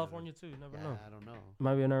probably in it's Utah. California too. You never Yeah, know. I don't know.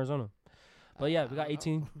 Might be in Arizona. But yeah, we I got don't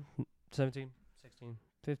 18, know. 17, 16,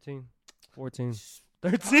 15, 14,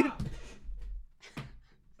 13. Stop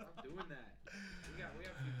doing that. We got a few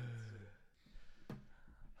minutes to do.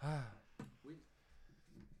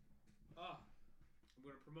 I'm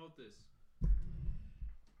gonna promote this.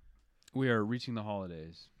 We are reaching the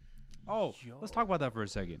holidays. Oh, let's talk about that for a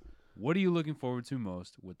second. What are you looking forward to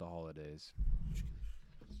most with the holidays?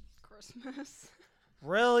 Christmas.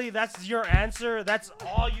 Really? That's your answer? That's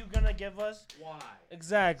all you gonna give us? Why?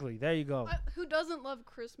 Exactly. There you go. Who doesn't love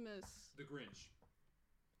Christmas? The Grinch.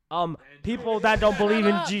 People that don't believe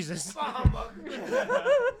in up. Jesus. Oh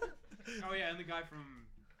yeah, and the guy from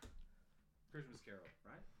Christmas Carol,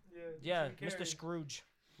 right? Yeah, Jim Mr. Carrey. Scrooge.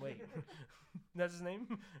 Wait, that's his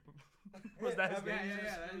name? Was that his Yeah,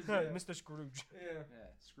 name? that is it. Mr. Scrooge. Yeah. Yeah,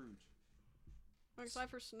 Scrooge. I'm excited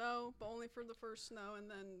for snow, but only for the first snow, and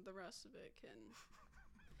then the rest of it can.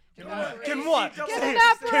 Can evaporate. Can what? Can Say it.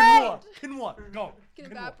 evaporate. Can what? Can what? Go. Can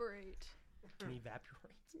what? evaporate. Can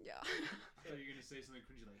evaporate. Yeah. So you're gonna say something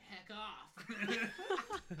cringy like "heck off."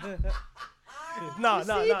 No. You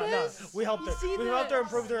see this? We helped her. You see We helped her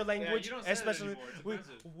this? improve her language, you don't say that especially anymore. It's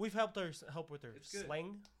offensive. we've helped her help with her It's good.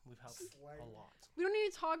 slang. We've helped Slang. a lot. We don't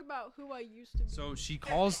need to talk about who I used to be. So she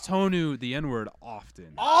calls Tonu the N-word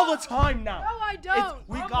often. All the time now. No, I don't.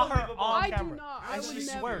 We got her Unbelievable. on I do camera. not. And I would she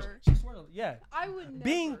never. swears. She swears. Yeah. I would never.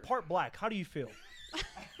 Being part black, how do you feel?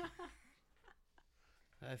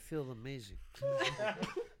 I feel amazing.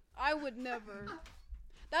 I would never.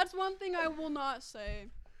 That's one thing I will not say.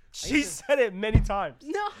 She said it many times.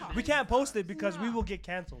 No. We can't post it because we No. will get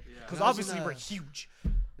canceled. Yeah. Because That was obviously in, we're huge.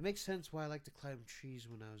 It makes sense why I like to climb trees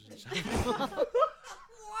when I was in South.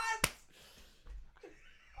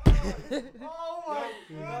 Oh my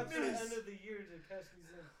god. That's the end of the year to catch these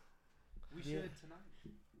in. We Yeah. should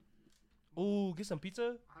tonight. Ooh, get some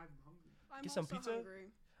pizza. I'm hungry. I'm Get some also pizza?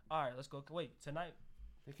 hungry. All right, let's go. Wait, tonight.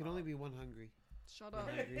 There can only be one hungry. Shut up.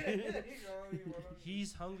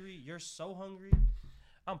 He's hungry. You're so hungry.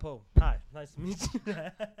 I'm Poe. Hi, nice to meet you.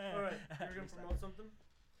 Alright, you're gonna promote something?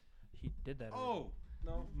 He did that. Oh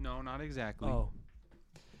No? no, not exactly. Oh.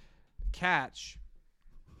 Catch.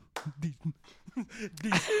 These.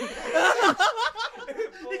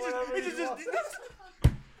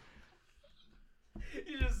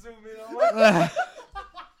 You just zoom in on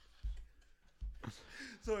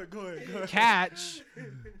Sorry, go ahead. Catch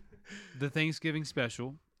the Thanksgiving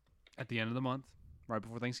special at the end of the month, right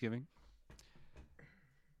before Thanksgiving,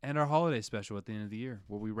 and our holiday special at the end of the year,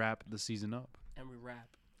 where we wrap the season up. And we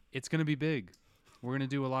rap. It's gonna be big. We're gonna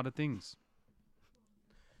do a lot of things.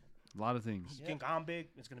 A lot of things. You think I'm big?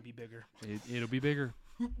 It's gonna be bigger. It'll be bigger.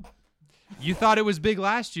 You thought it was big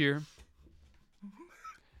last year.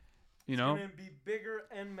 You know, It's gonna be bigger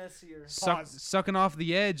and messier. sucking off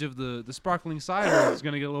the edge of the sparkling cider is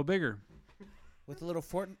gonna get a little bigger. With a little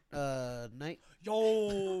night.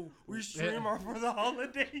 Yo, we stream our for the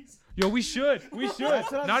holidays. Yo, we should. That's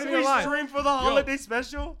what I'm Not even saying. gonna lie. Stream for the holiday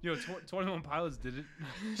special. Yo, 21 Pilots did it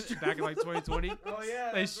back in like 2020. Oh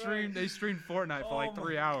yeah. They that's streamed Fortnite for like Oh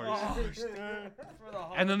 3 my hours, gosh, dude. For the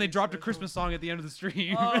and then they holiday dropped a special. Christmas song at the end of the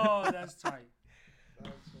stream. Oh, that's tight.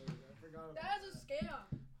 Right. That's funny. I forgot about That is a scam.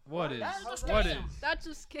 What is? That's a What scam. is? That's a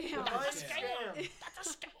scam. That's a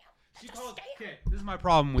scam. She calls. Okay, this is my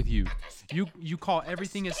problem with you. You call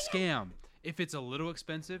everything a scam. If it's a little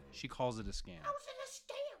expensive, she calls it a scam.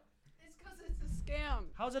 It's because it's a scam.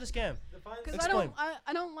 How's it a scam? Define Because Explain.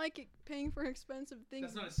 I don't like it paying for expensive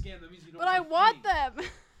things. not a scam. That means you don't. But I want them.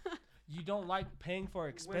 You don't like paying for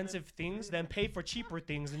expensive things, then pay for cheaper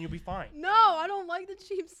things, and you'll be fine. No, I don't like the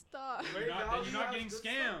cheap stuff. Great Then you're value not has getting good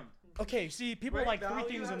scammed. Okay, see, people Great like three value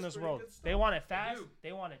things in has this pretty world. good stuff. They want it fast, do.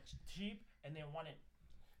 they want it cheap, and they want it.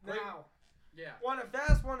 Now. Yeah. Want it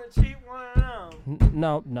fast, want it cheap, want it now.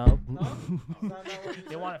 No. No? Is that not what you They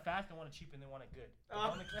said? want it fast, they want it cheap, and they want it good.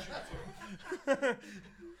 Oh.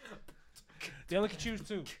 They only can choose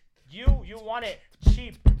two. You want it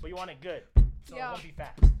cheap, but you want it good. So Yeah. it won't be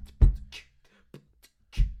fast.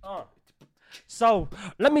 So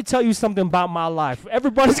let me tell you something about my life.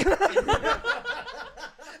 Everybody's gonna.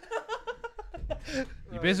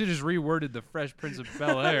 You basically just reworded the Fresh Prince of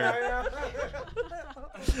Bel-Air.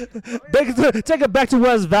 Take it back to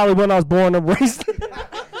West Valley when I was born and raised.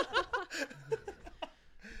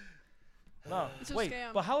 No, It's a wait,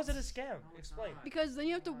 scam. but how is it a scam? Explain. Because then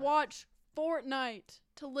you have to watch Fortnite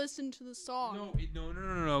to listen to the song. No.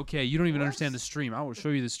 Okay, you don't even understand the stream. I will show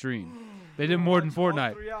you the stream. They did more than All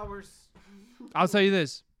Fortnite. 3 hours. I'll tell you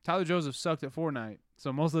this. Tyler Joseph sucked at Fortnite.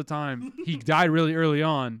 So most of the time, he died really early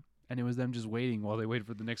on, and it was them just waiting while they waited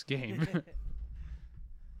for the next game.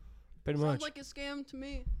 Pretty Sounds much. like a scam to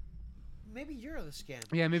me. Maybe you're the scam.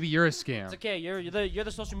 Yeah, maybe you're a scam. It's okay. You're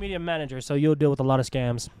the social media manager, so you'll deal with a lot of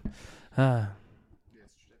scams. Yeah.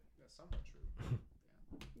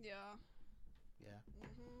 Yeah.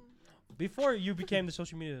 Before you became the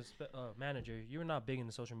social media manager, you were not big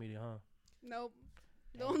into social media, huh? Nope.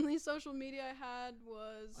 The only social media I had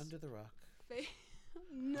was Under the rock.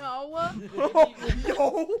 no.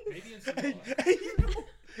 Yo. Maybe in some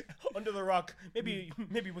Under the rock.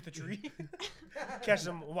 Maybe with a tree. Catch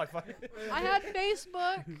some Wi-Fi. I had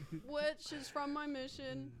Facebook, which is from my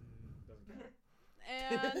mission,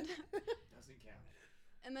 and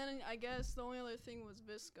and then I guess the only other thing was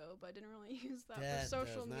Visco, but I didn't really use that That for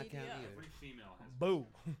social does not media. count either. female has Boo.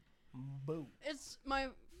 Boo. It's my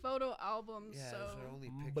photo album, Yeah, so those are only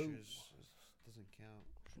Boo. pictures. Doesn't count.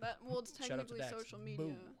 it's Shout out to technically Dax. social media.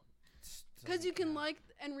 Boo. Because you can Doesn't like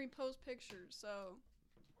and repost pictures, so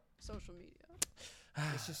social media.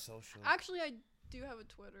 count. It's just social. Actually, I do have a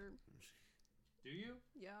Twitter. Do you?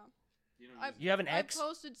 Yeah. You don't I- use You have an X? I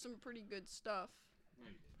posted some pretty good stuff. No,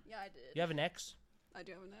 you did. Yeah, I did. You have an X? I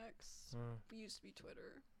do have an X. Mm. It used to be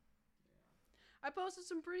Twitter. I posted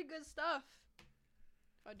some pretty good stuff.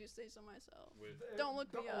 If I do say so myself. Don't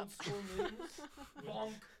look me the up. old school memes.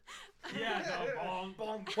 Bonk. Yeah, no, bong.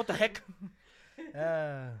 Bonk. What the heck?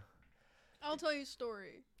 I'll tell you a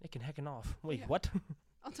story. It can heckin' off. Wait, Yeah. what?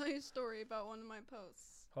 I'll tell you a story about one of my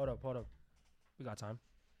posts. Hold up. We got time.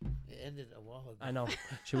 It ended a while ago. I know.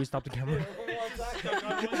 Should we stop the camera?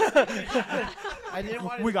 I didn't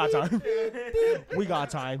want. We got time. We got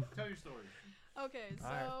time. Tell your story. Okay, so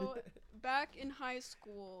Alright. back in high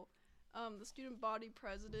school, the student body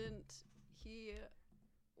president, he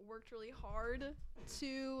worked really hard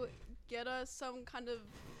to get us some kind of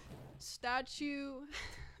statue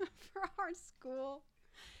for our school.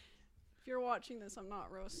 If you're watching this, I'm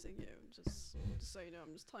not roasting you. Just so you know,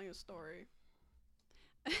 I'm just telling you a story.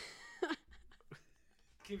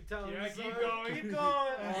 Keep telling Yeah, me. keep son. going. Keep going.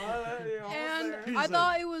 You're almost And there. I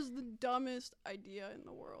thought it was the dumbest idea in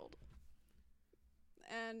the world.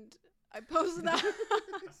 And I posted that.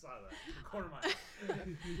 I saw that. The corner of my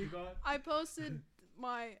eye. Keep going. I posted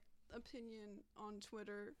my opinion on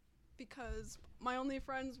Twitter because my only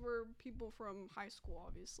friends were people from high school,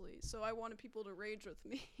 obviously. So I wanted people to rage with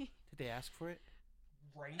me. Did they ask for it?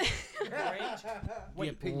 Rage?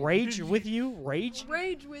 Wait, opinion. rage with you? Rage?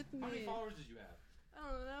 Rage with How many me. followers did you have? I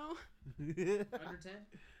don't know. Under 10?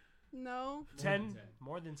 No, 10?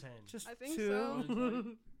 More than 10. Just I think two. so. More than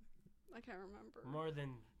 20? I can't remember. More than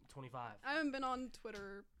 25. I haven't been on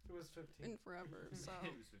Twitter It was 15. in forever, so.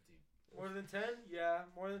 It was 15. More than 10? Yeah.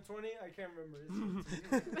 More than 20? I can't remember.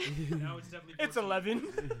 It's 15. Now it's definitely 14. It's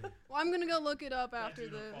 11. Well, I'm gonna go look it up That after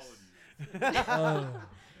dude this. unfollowed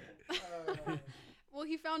you. Well,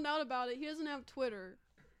 he found out about it. He doesn't have Twitter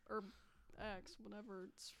or X, whatever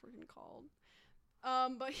it's freaking called.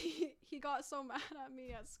 But he got so mad at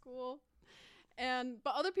me at school,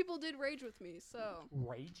 but other people did rage with me. So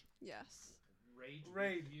Rage? yes, Rage.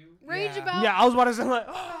 Raid. You. rage Yeah. about Yeah, I was about to say like,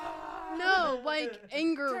 no, like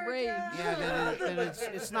anger rage, Yeah, then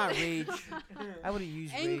it's not rage. I wouldn't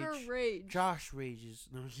use anger rage. rage. Josh rages.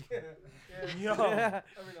 No, I'm just kidding. Yeah. yo. Every now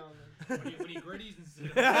and then. When he gritties instead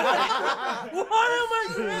of. Why am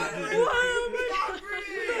I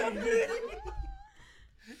gritty?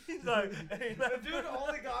 He's like, hey, The dude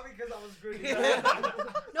only got me because I was gritty.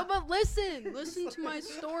 No, but listen to my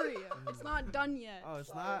story. It's not done yet. Oh,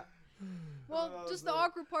 it's not. Well, Oh, just the no.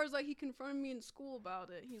 awkward part is like he confronted me in school about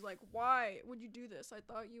it. He's like, "Why would you do this? I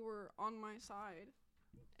thought you were on my side."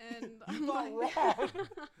 And I'm thought like, wrong.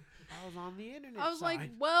 I was on the internet. I was like,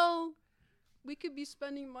 side. "Well, we could be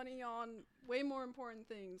spending money on way more important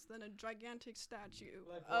things than a gigantic statue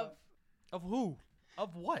Like of." what? Of who?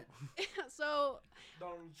 Of what? So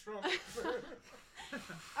Donald Trump.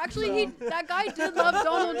 actually, that guy did love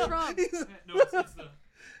Donald Trump. No, it's the.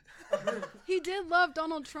 He did love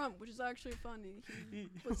Donald Trump, which is actually funny. He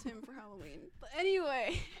was him for Halloween. But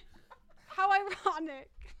anyway, how ironic.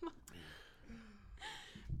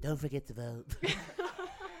 Don't forget to vote.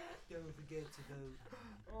 Don't forget to vote.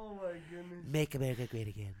 Oh my goodness. Make America great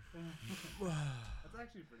again. That's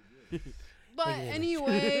actually pretty good. But Thank you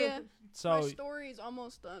very much. anyway, my So story is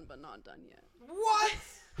almost done, but not done yet. What?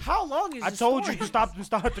 How long is I the told story? you to stop and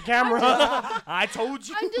start the camera. I told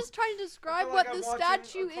you. I'm just trying to describe what the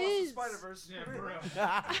statue is. Yeah, for real.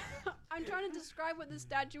 I'm trying to describe what the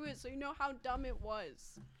statue is so you know how dumb it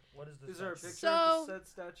was. What is Is there a picture So- of the said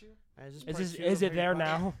statue? Is it there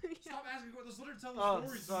now? Stop asking what this letter tell the Oh,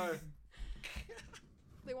 story. sorry.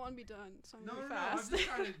 They want to be done, so I'm No, gonna no, be no. I'm fast. just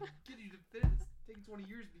trying to get you to finish. It's taking 20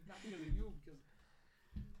 years, but not because of you.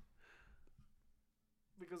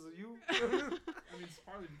 Because of you? I mean, it's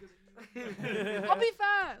partly because of you. I'll be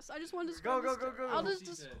fast. I just want to describe. Go, the go, go, go. I'll She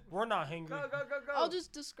just said. We're not hungry. Go, go, go, go. I'll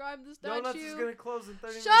just describe the Donuts is statue. gonna close in 30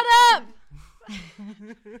 minutes. Shut up!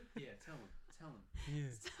 Yeah, tell him.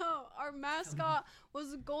 So our mascot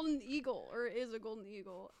was a golden eagle, or is a golden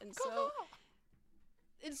eagle, and so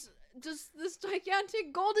it's just this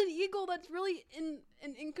gigantic golden eagle that's really in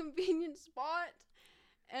an inconvenient spot,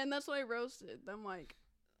 and that's what I roasted. I'm like,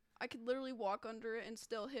 I could literally walk under it and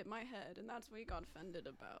still hit my head, and that's what he got offended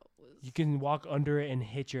about. Was You can walk under it and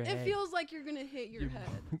hit your it head. feels like you're gonna hit your head.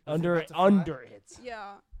 under about it, to fly? under it,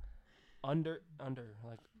 Yeah, under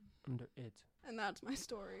it. and that's my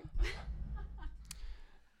story.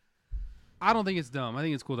 I don't think it's dumb. I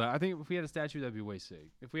think it's cool. I think if we had a statue, that'd be way sick.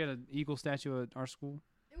 If we had an eagle statue at our school.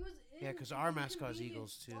 It was Yeah, because our mascot is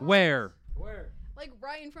eagles too. Where? Where? Like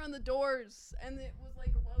right in front of the doors, and it was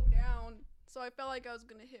like low down, so I felt like I was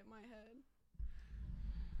gonna hit my head.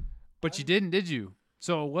 But you didn't, did you?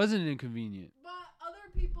 So it wasn't inconvenient. But other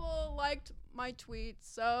people liked my tweets,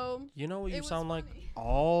 so You know what it you was sound like? funny.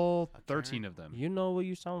 All A 13 Karen. of them. You know what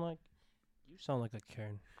you sound like? You sound like a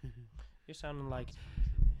Karen. You're sounding like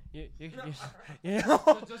you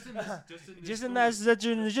just in that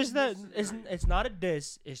situation. Just that it's not a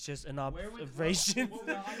diss. It's just an observation.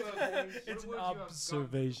 It's an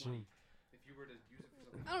observation.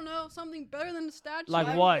 I don't know, something better than the statue. Like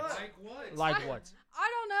Like what? what? Like what? I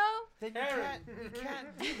don't know. Then you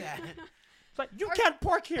can't do that. It's like you can't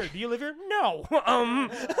park here. Do you live here? No.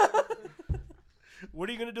 What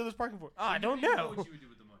are you gonna do this parking for? I don't know. What you would do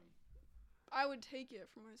with the money. I would take it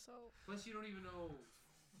for myself. Plus, you don't even know.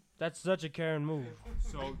 That's such a Karen move.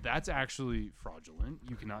 So that's actually fraudulent.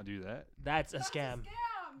 You cannot do that. That's a That's scam. a scam.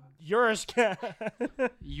 You're a scam.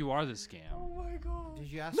 You are the scam. my god.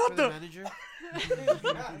 Did you ask Not for the the- manager?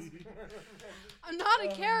 I'm not a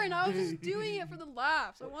Karen. I was just doing it for the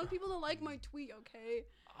laughs. I want people to like my tweet, okay?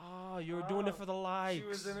 Oh, you were doing it for the likes. She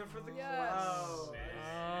was in it for the Yes. clout.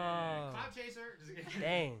 Oh, Cloud chaser.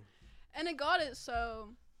 dang. And it got it, so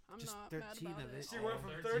I'm Just not 13 mad about of it. it. She went from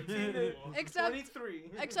 13 13 to Except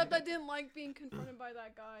 23. Except I didn't like being confronted by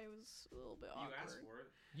that guy. It was a little bit awkward.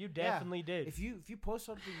 it. You definitely did. If you post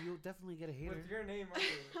something, you'll definitely get a hater. With your name under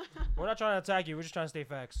it. We're not trying to attack you. We're just trying to stay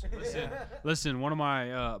facts. Listen, one of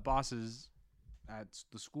my bosses at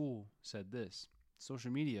the school said this: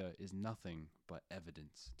 social media is nothing but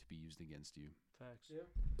evidence to be used against you. Facts. Yeah.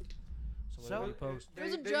 So, So- what do we post? It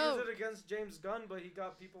was a They joke. used it against James Gunn, but he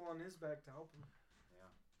got people on his back to help him. Yeah.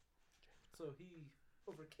 So he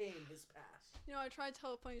overcame his past. You know, I tried to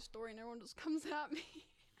tell a funny story and everyone just comes at me.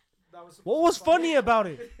 That was What was funny about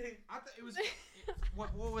it? I thought it was.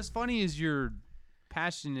 What was funny is you're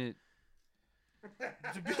passionate.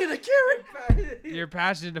 to be the Karen. You're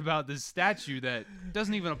passionate about this statue that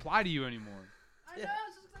doesn't even apply to you anymore. I know,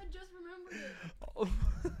 it's just 'cause I just remembered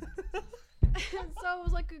it. So it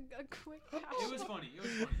was like a quick catch. It was funny. It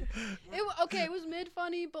was funny. Okay, it was mid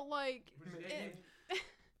funny, but like, it,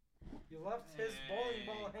 You left his bowling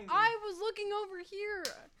ball hanging. I was looking over here.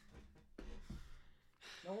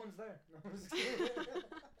 No one's there. No one's there.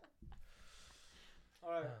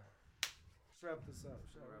 All right. Let's wrap this up.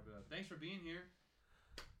 Shall we? Thanks for being here.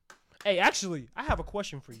 Hey, actually, I have a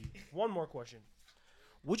question for you. One more question.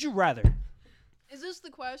 Would you rather? Is this the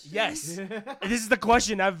question? Yes. This is the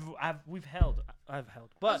question I've held. I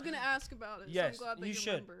But was gonna ask about it. yes, so I'm glad that you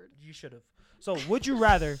should. remembered. You should have. So, would you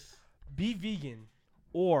rather be vegan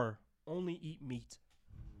or only eat meat?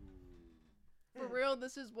 For real,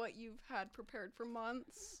 this is what you've had prepared for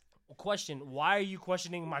months. Question: why are you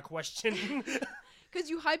questioning my question? Cause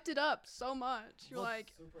you hyped it up so much. You're Well,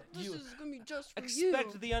 like, this you is gonna be just for you.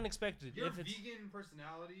 Expect the unexpected. Your If it's vegan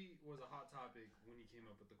personality was a hot topic when you came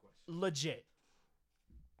up with the question. legit.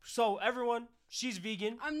 So everyone, she's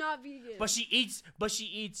vegan, I'm not vegan. but she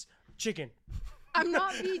eats chicken. I'm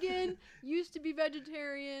not vegan. Used to be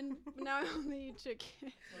vegetarian, but now I only eat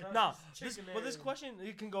chicken. No, this question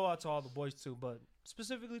it can go out to all the boys too, but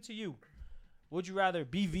specifically to you. Would you rather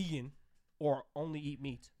be vegan or only eat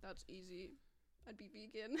meat? That's easy. I'd be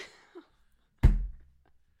vegan.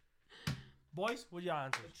 Boys, what y'all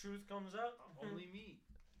answer? The truth comes out. Only meat.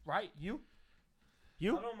 Right? You? I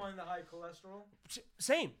don't mind the high cholesterol.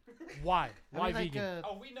 Same. Why? Why I mean, vegan?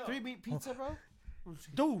 Oh, we know. 3-meat pizza, bro.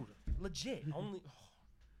 Dude, legit. Only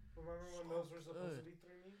Remember when those were supposed to be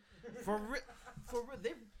 3 meat? For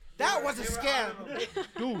real, that was a scam.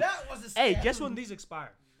 dude. That was a scam. Hey, guess when these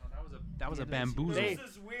expire? That was a There bamboozle. Hey.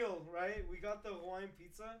 was this wheel, right? We got the Hawaiian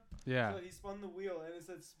pizza. Yeah. So he spun the wheel and it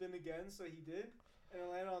said spin again, so he did. And it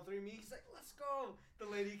landed on 3 meat. He's like, let's go. The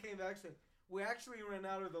lady came back and said, we actually ran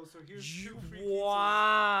out of those, so here's 2 free pizzas.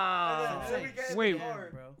 Wow. And then we get in Wait. the car.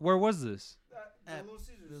 bro. Where was this? At Little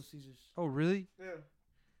Caesars. Little Caesars. Oh, really? Yeah.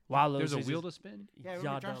 Wow, There's a wheel to spin? Yeah, Y'all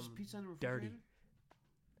remember Josh's dumb. pizza in the dirty. refrigerator?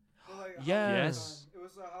 But like Yes. Halloween Yes. time. It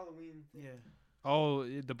was a Halloween. Yeah. Oh,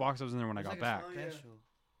 the box was in there when I It was got like a back. Oh, yeah. Special.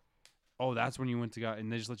 Oh, that's when you went to go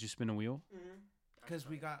and they just let you spin a wheel? Mm-hmm. Because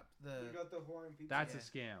we got the. We got the Hawaiian pizza. That's Yeah. a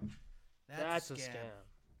scam. That's a scam.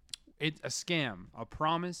 It's a scam. A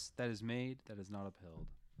promise that is made that is not upheld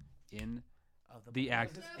in Of the book.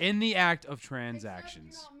 act Except- in the act of Except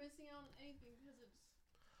transactions. you're not missing out on anything because it's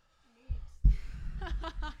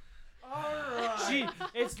meat. See,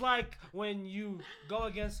 it's like when you go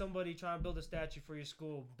against somebody trying to build a statue for your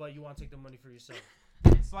school, but you want to take the money for yourself.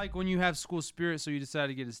 It's like when you have school spirit, so you decide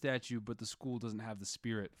to get a statue, but the school doesn't have the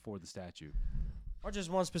spirit for the statue. Or just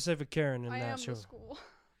one specific Karen in I that am show. the school.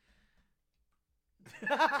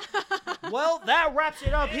 Well, that wraps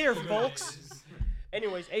it up here, folks.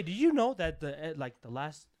 Anyways, hey, did you know that the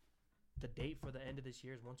date for the end of this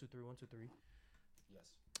year is 123 123? Yes.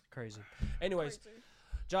 Crazy. Anyways, Crazy.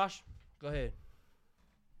 Josh, go ahead.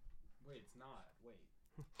 Wait, it's not. Wait.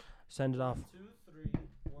 Send it off. 2, 3,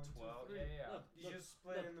 1, 2, 12, 3. yeah. Look, you just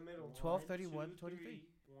split it in the middle. 12, 31, 23.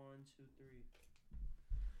 1, 2, 3.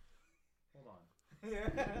 Hold on.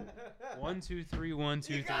 1, 2, 3, 1,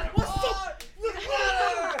 2, 3.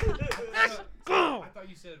 Go! I thought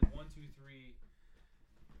you said 1, 2, 3.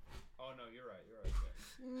 Oh no, you're right. Okay.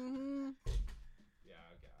 Mhm. Yeah,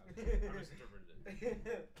 okay. I misinterpreted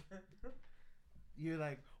it. You're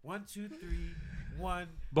like 1, 2, 3, 1.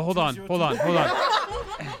 But hold 2, on, 0, hold 2. on.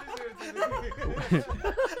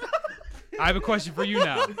 I have a question for you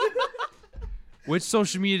now. Which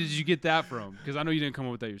social media did you get that from? Because I know you didn't come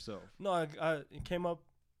up with that yourself. No, it came up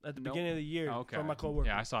at the Nope. beginning of the year Okay. from my coworker.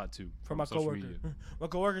 Yeah, I saw it too. From my social coworker. media. My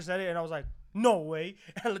coworker said it, and I was like, "No way!"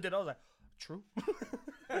 And I looked at it, I was like, "True."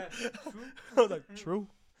 I was like, "True."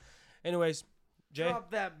 Anyways, Jay. Drop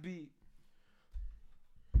that beat.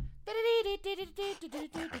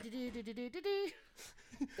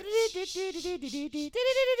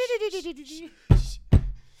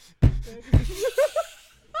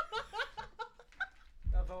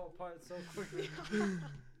 That fell apart so quickly.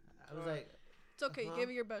 I was like, It's okay. Give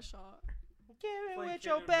it your best shot. Give it Play with Kid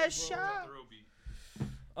your and best Big Bro. shot.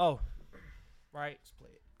 Oh, right. let's play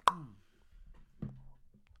it.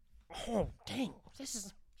 Oh, dang. This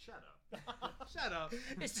is Shut up. Shut up.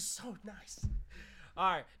 this is so nice. All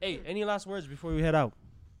right. Hey, any last words before we head out?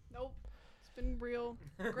 Nope. It's been real.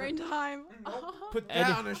 Great time. Put Eddie.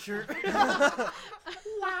 that on a shirt.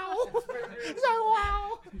 Wow.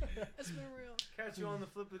 Wow. It's been real. Catch you on the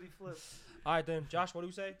flippity flip. All right, then. Josh, what do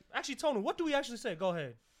we say? Actually, Tony, what do we actually say? Go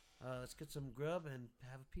ahead. Let's get some grub and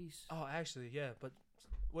have a piece. Oh, actually, yeah. But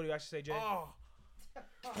what do you actually say, Jay? Oh,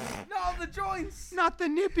 No, the joints. Not the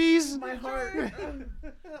nippies. My heart.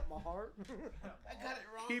 My heart. I got it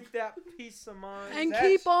wrong. Keep that peace of mind. And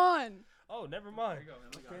keep on. Oh, never mind. There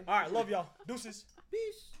you go, man. All right, love y'all. Deuces.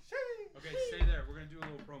 Peace. Okay, stay there. We're gonna do a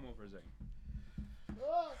little promo for a second.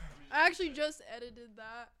 I actually just edited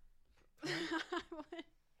that.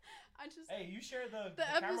 I just. Hey, you share the The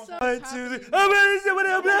camera. episode.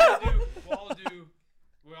 happening.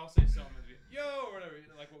 We all say something. Yo, or whatever,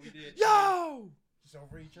 like what we did. Yo! Just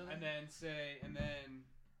over each other. And then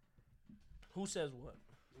Who says what?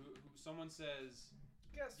 someone says,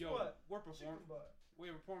 Guess "Yo, what? we're performing. We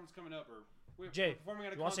have a performance coming up, or we're Jay, performing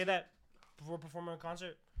at a You want to say concert. that before performing a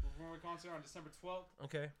concert? We're performing a concert on December 12th.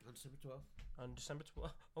 Okay. On December 12th. On December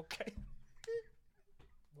 12th. Okay.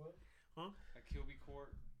 At Kilby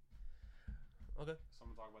Court. Okay.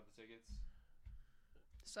 Someone talk about the tickets.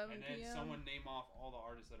 7 And then p.m. someone name off all the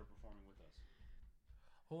artists that are performing with us.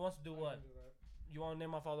 Who wants to do what? You want to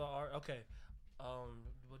name off all the art? Okay.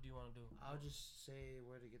 What do you want to do? I'll just say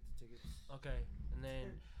where to get the tickets. Okay. And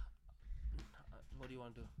then, what do you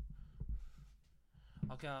want to do?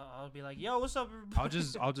 Okay, I'll be like, yo, what's up? I'll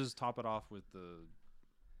just top it off with the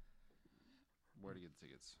where to get the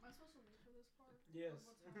tickets. Am I supposed to leave for this part? Yes.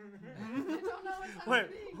 I don't know what's Wait,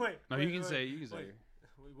 happening. wait. No, wait, you can wait, say. You can say. wait.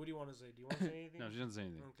 What do you want to say? Do you want to say anything? No, she doesn't say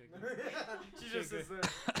anything. Okay, good. She just good. is there.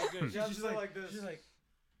 Good. She has to like this. She's like,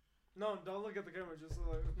 No, don't look at the camera. Just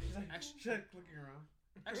like. she's like looking around.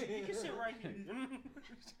 Actually, you can sit right here.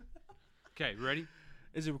 Okay, ready?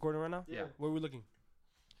 Is it recording right now? Yeah. Where are we looking?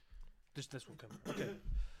 This one coming. Okay.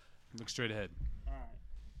 Look straight ahead. All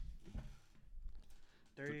right.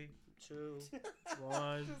 3, 2,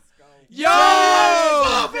 1.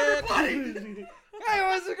 Yo! Everybody! Hey,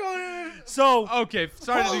 what's it going on? So, Okay,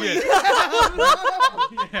 start it again.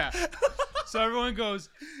 Yeah. So everyone goes,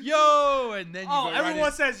 yo, and then you go right everyone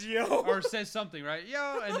in, says yo. or says something, right?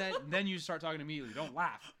 Yo, and then you start talking immediately. Don't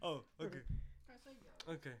laugh. Oh, okay. I say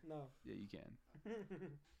yo. Okay. No. Yeah, you can.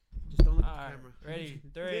 Just don't look All at right. the camera. Ready?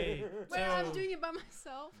 3, Wait, I'm 2, doing it by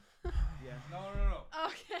myself. Yeah. No.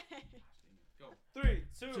 Okay. 3,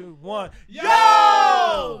 2, 1.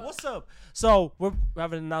 Yo! What's up? So we're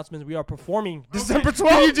having an announcement. We are performing December 12th.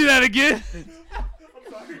 Can you do that again?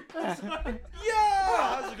 Yeah.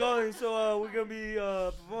 How's it going? So we're gonna be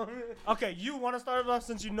performing. Okay, you want to start it off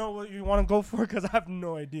since you know what you want to go for? Because I have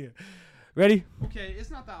no idea. Ready? Okay, it's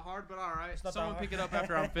not that hard, but all right. It's not that Someone hard. pick it up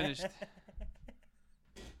after I'm finished.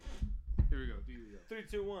 Here we go. Do you go. 3,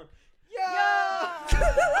 2, 1.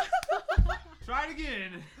 Try it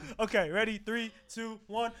again. Okay, ready? 3, 2,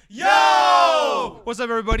 1. Yo! Yo! What's up,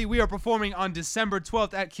 everybody? We are performing on December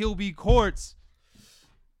 12th at KIABW Courts.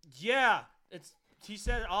 Yeah, he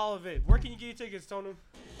said all of it. Where can you get your tickets, Tony?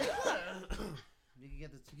 You can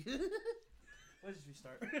get the ticket. Let's just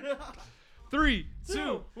restart. 3,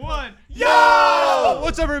 2, 1. Yo!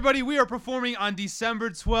 What's up, everybody? We are performing on December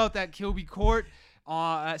 12th at KIABW Court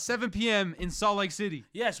at 7 p.m. in Salt Lake City.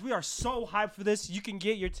 Yes, we are so hyped for this. You can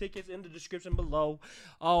get your tickets in the description below.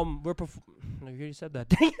 No, you already said that.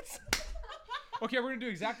 Dang it. Okay, we're going to do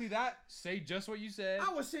exactly that. Say just what you said.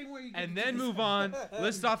 I was saying where you And then move on.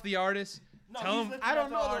 List off the artist. Tell him, I don't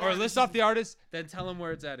know. or list off the artist, then tell him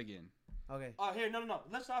where it's at again. Okay. Oh, here, no.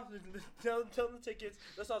 Let's off tell them the tickets.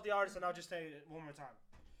 Let's off the artist, and I'll just say it one more time.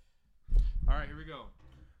 All right, here we go.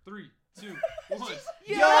 3, 2, 1.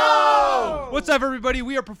 Yo! What's up, everybody?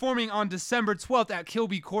 We are performing on December 12th at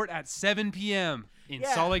KIABW Court at 7 p.m. in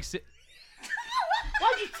Salt Lake City.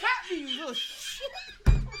 Why'd you tap me, you little shit?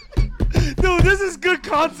 Dude, this is good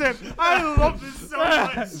content. I love this so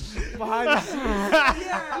much. Behind the scenes.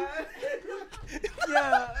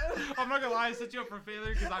 Yeah. I'm not gonna lie, I set you up for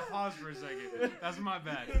failure because I paused for a second. That's my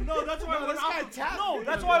bad. No, that's why I went this guy off. tapped No, me.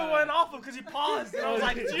 that's why I went off him because he paused. And I was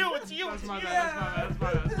like, it's you. That's my bad. That's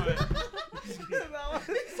my bad.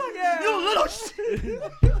 You little shit.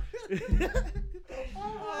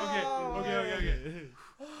 Okay.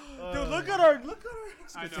 Dude, look at her.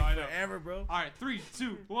 I know. Forever, bro. All right, 3,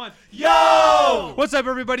 2, 1. Yo! What's up,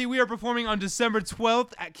 everybody? We are performing on December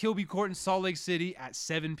 12th at KIABW Court in Salt Lake City at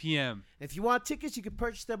 7 p.m. If you want tickets, you can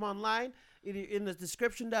purchase them online, either in the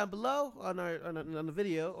description down below on the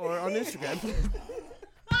video or on Instagram.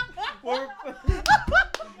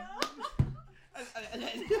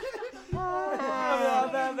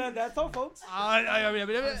 That's all, folks.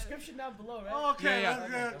 Description down below, right? Okay,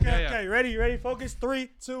 Yeah. okay. Ready, focus. 3,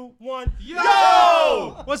 2, 1.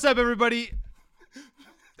 Yo! What's up, everybody?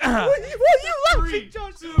 What are you laughing, 3,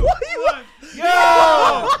 Josh? 2, What are you 1.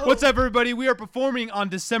 Yo! What's up, everybody? We are performing on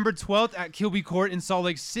December 12th at KIABW Court in Salt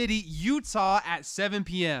Lake City, Utah at 7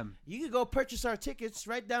 p.m. You can go purchase our tickets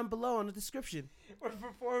right down below in the description. We're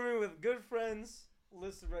performing with good friends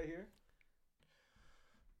listed right here.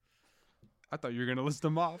 I thought you were going to list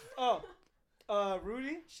them off. Oh,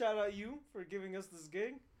 Rudy, shout out you for giving us this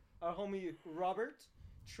gig. Our homie Robert,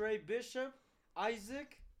 Trey Bishop,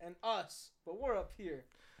 Isaac, and us. But we're up here.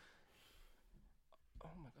 Oh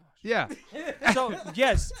my gosh. Yeah. So,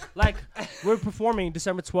 yes, like, we're performing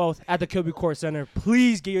December 12th at the KIABW Court Center.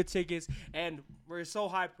 Please get your tickets. And we're so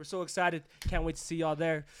hyped. We're so excited. Can't wait to see y'all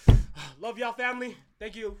there. Love y'all, family.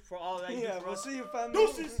 Thank you for all that you do for We'll us. see you, family.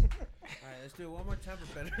 Deuces. All right, let's do it one more time for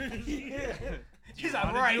better. He's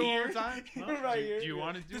like, right here. Right here. Do you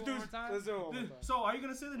want to do it one more time? Let's do it one more time. So, are you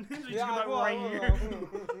going to say the names or you Yeah, just I gonna will, right I will, here? I will.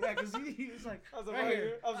 Yeah, because he was like, I was like, right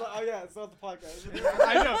here. I was like, oh yeah, it's not the podcast.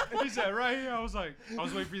 I know. He said right here. I was waiting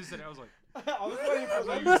for you to say that. I was like, I was waiting for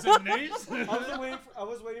like the you said names? I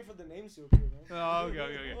was waiting for the names to appear, man. Oh,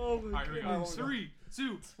 okay. Oh All my right, here we go. God. 3,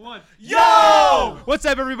 2, 1. Yo! What's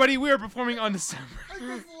up, everybody? We are performing on December. It's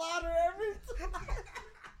louder every time.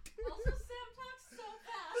 Also, Sam talks so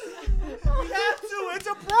fast. We have to. It's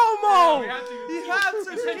a promo. We have to. You have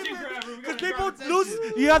to. Attention grabber. We Because gotta people grab lose.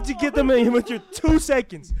 attention. You have to get them in with your 2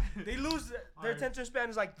 seconds. They lose their Alright. attention span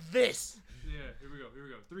is like this. Yeah, here we go.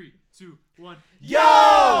 3, 2, 1.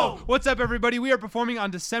 Yo! What's up, everybody? We are performing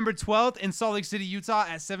on December 12th in Salt Lake City, Utah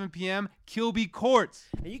at 7 p.m. KIABW Court.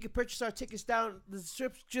 and you can purchase our tickets down the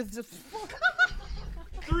description.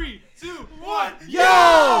 3, 2, 1. Yo!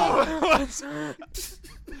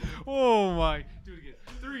 Oh my. Do it again.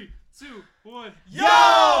 3, 2, 1.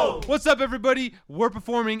 Yo! What's up, everybody? We're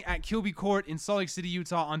performing at KIABW Court in Salt Lake City,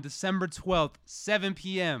 Utah on December 12th, 7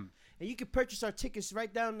 p.m. And you can purchase our tickets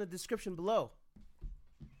right down in the description below.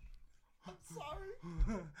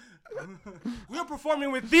 We are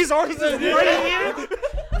performing with these artists right here.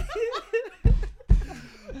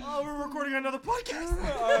 Oh, we're recording another podcast.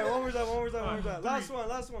 All right, one more time. Last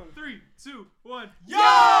one. 3, 2, 1.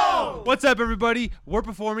 Yo! What's up, everybody? We're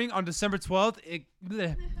performing on December 12th. 3,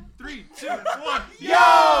 2, 1.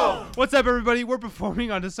 Yo! What's up, everybody? We're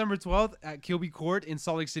performing on December 12th at KIABW Court in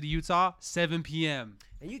Salt Lake City, Utah, 7 p.m.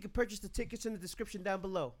 And you can purchase the tickets in the description down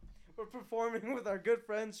below. We're performing with our good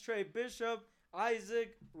friends Trey Bishop,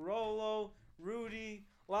 Isaac, Rolo, Rudy,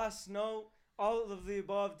 Last Note, all of the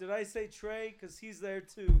above. Did I say Trey? Because he's there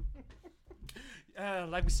too.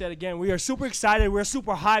 Like we said again, we are super excited. We're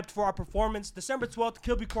super hyped for our performance. December 12th,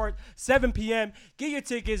 KIABW Court, 7 p.m. Get your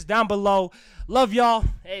tickets down below. Love y'all.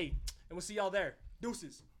 Hey, and we'll see y'all there.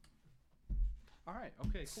 Deuces. All right.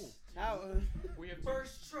 Okay, cool. Now, We have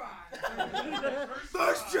First try.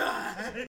 First try.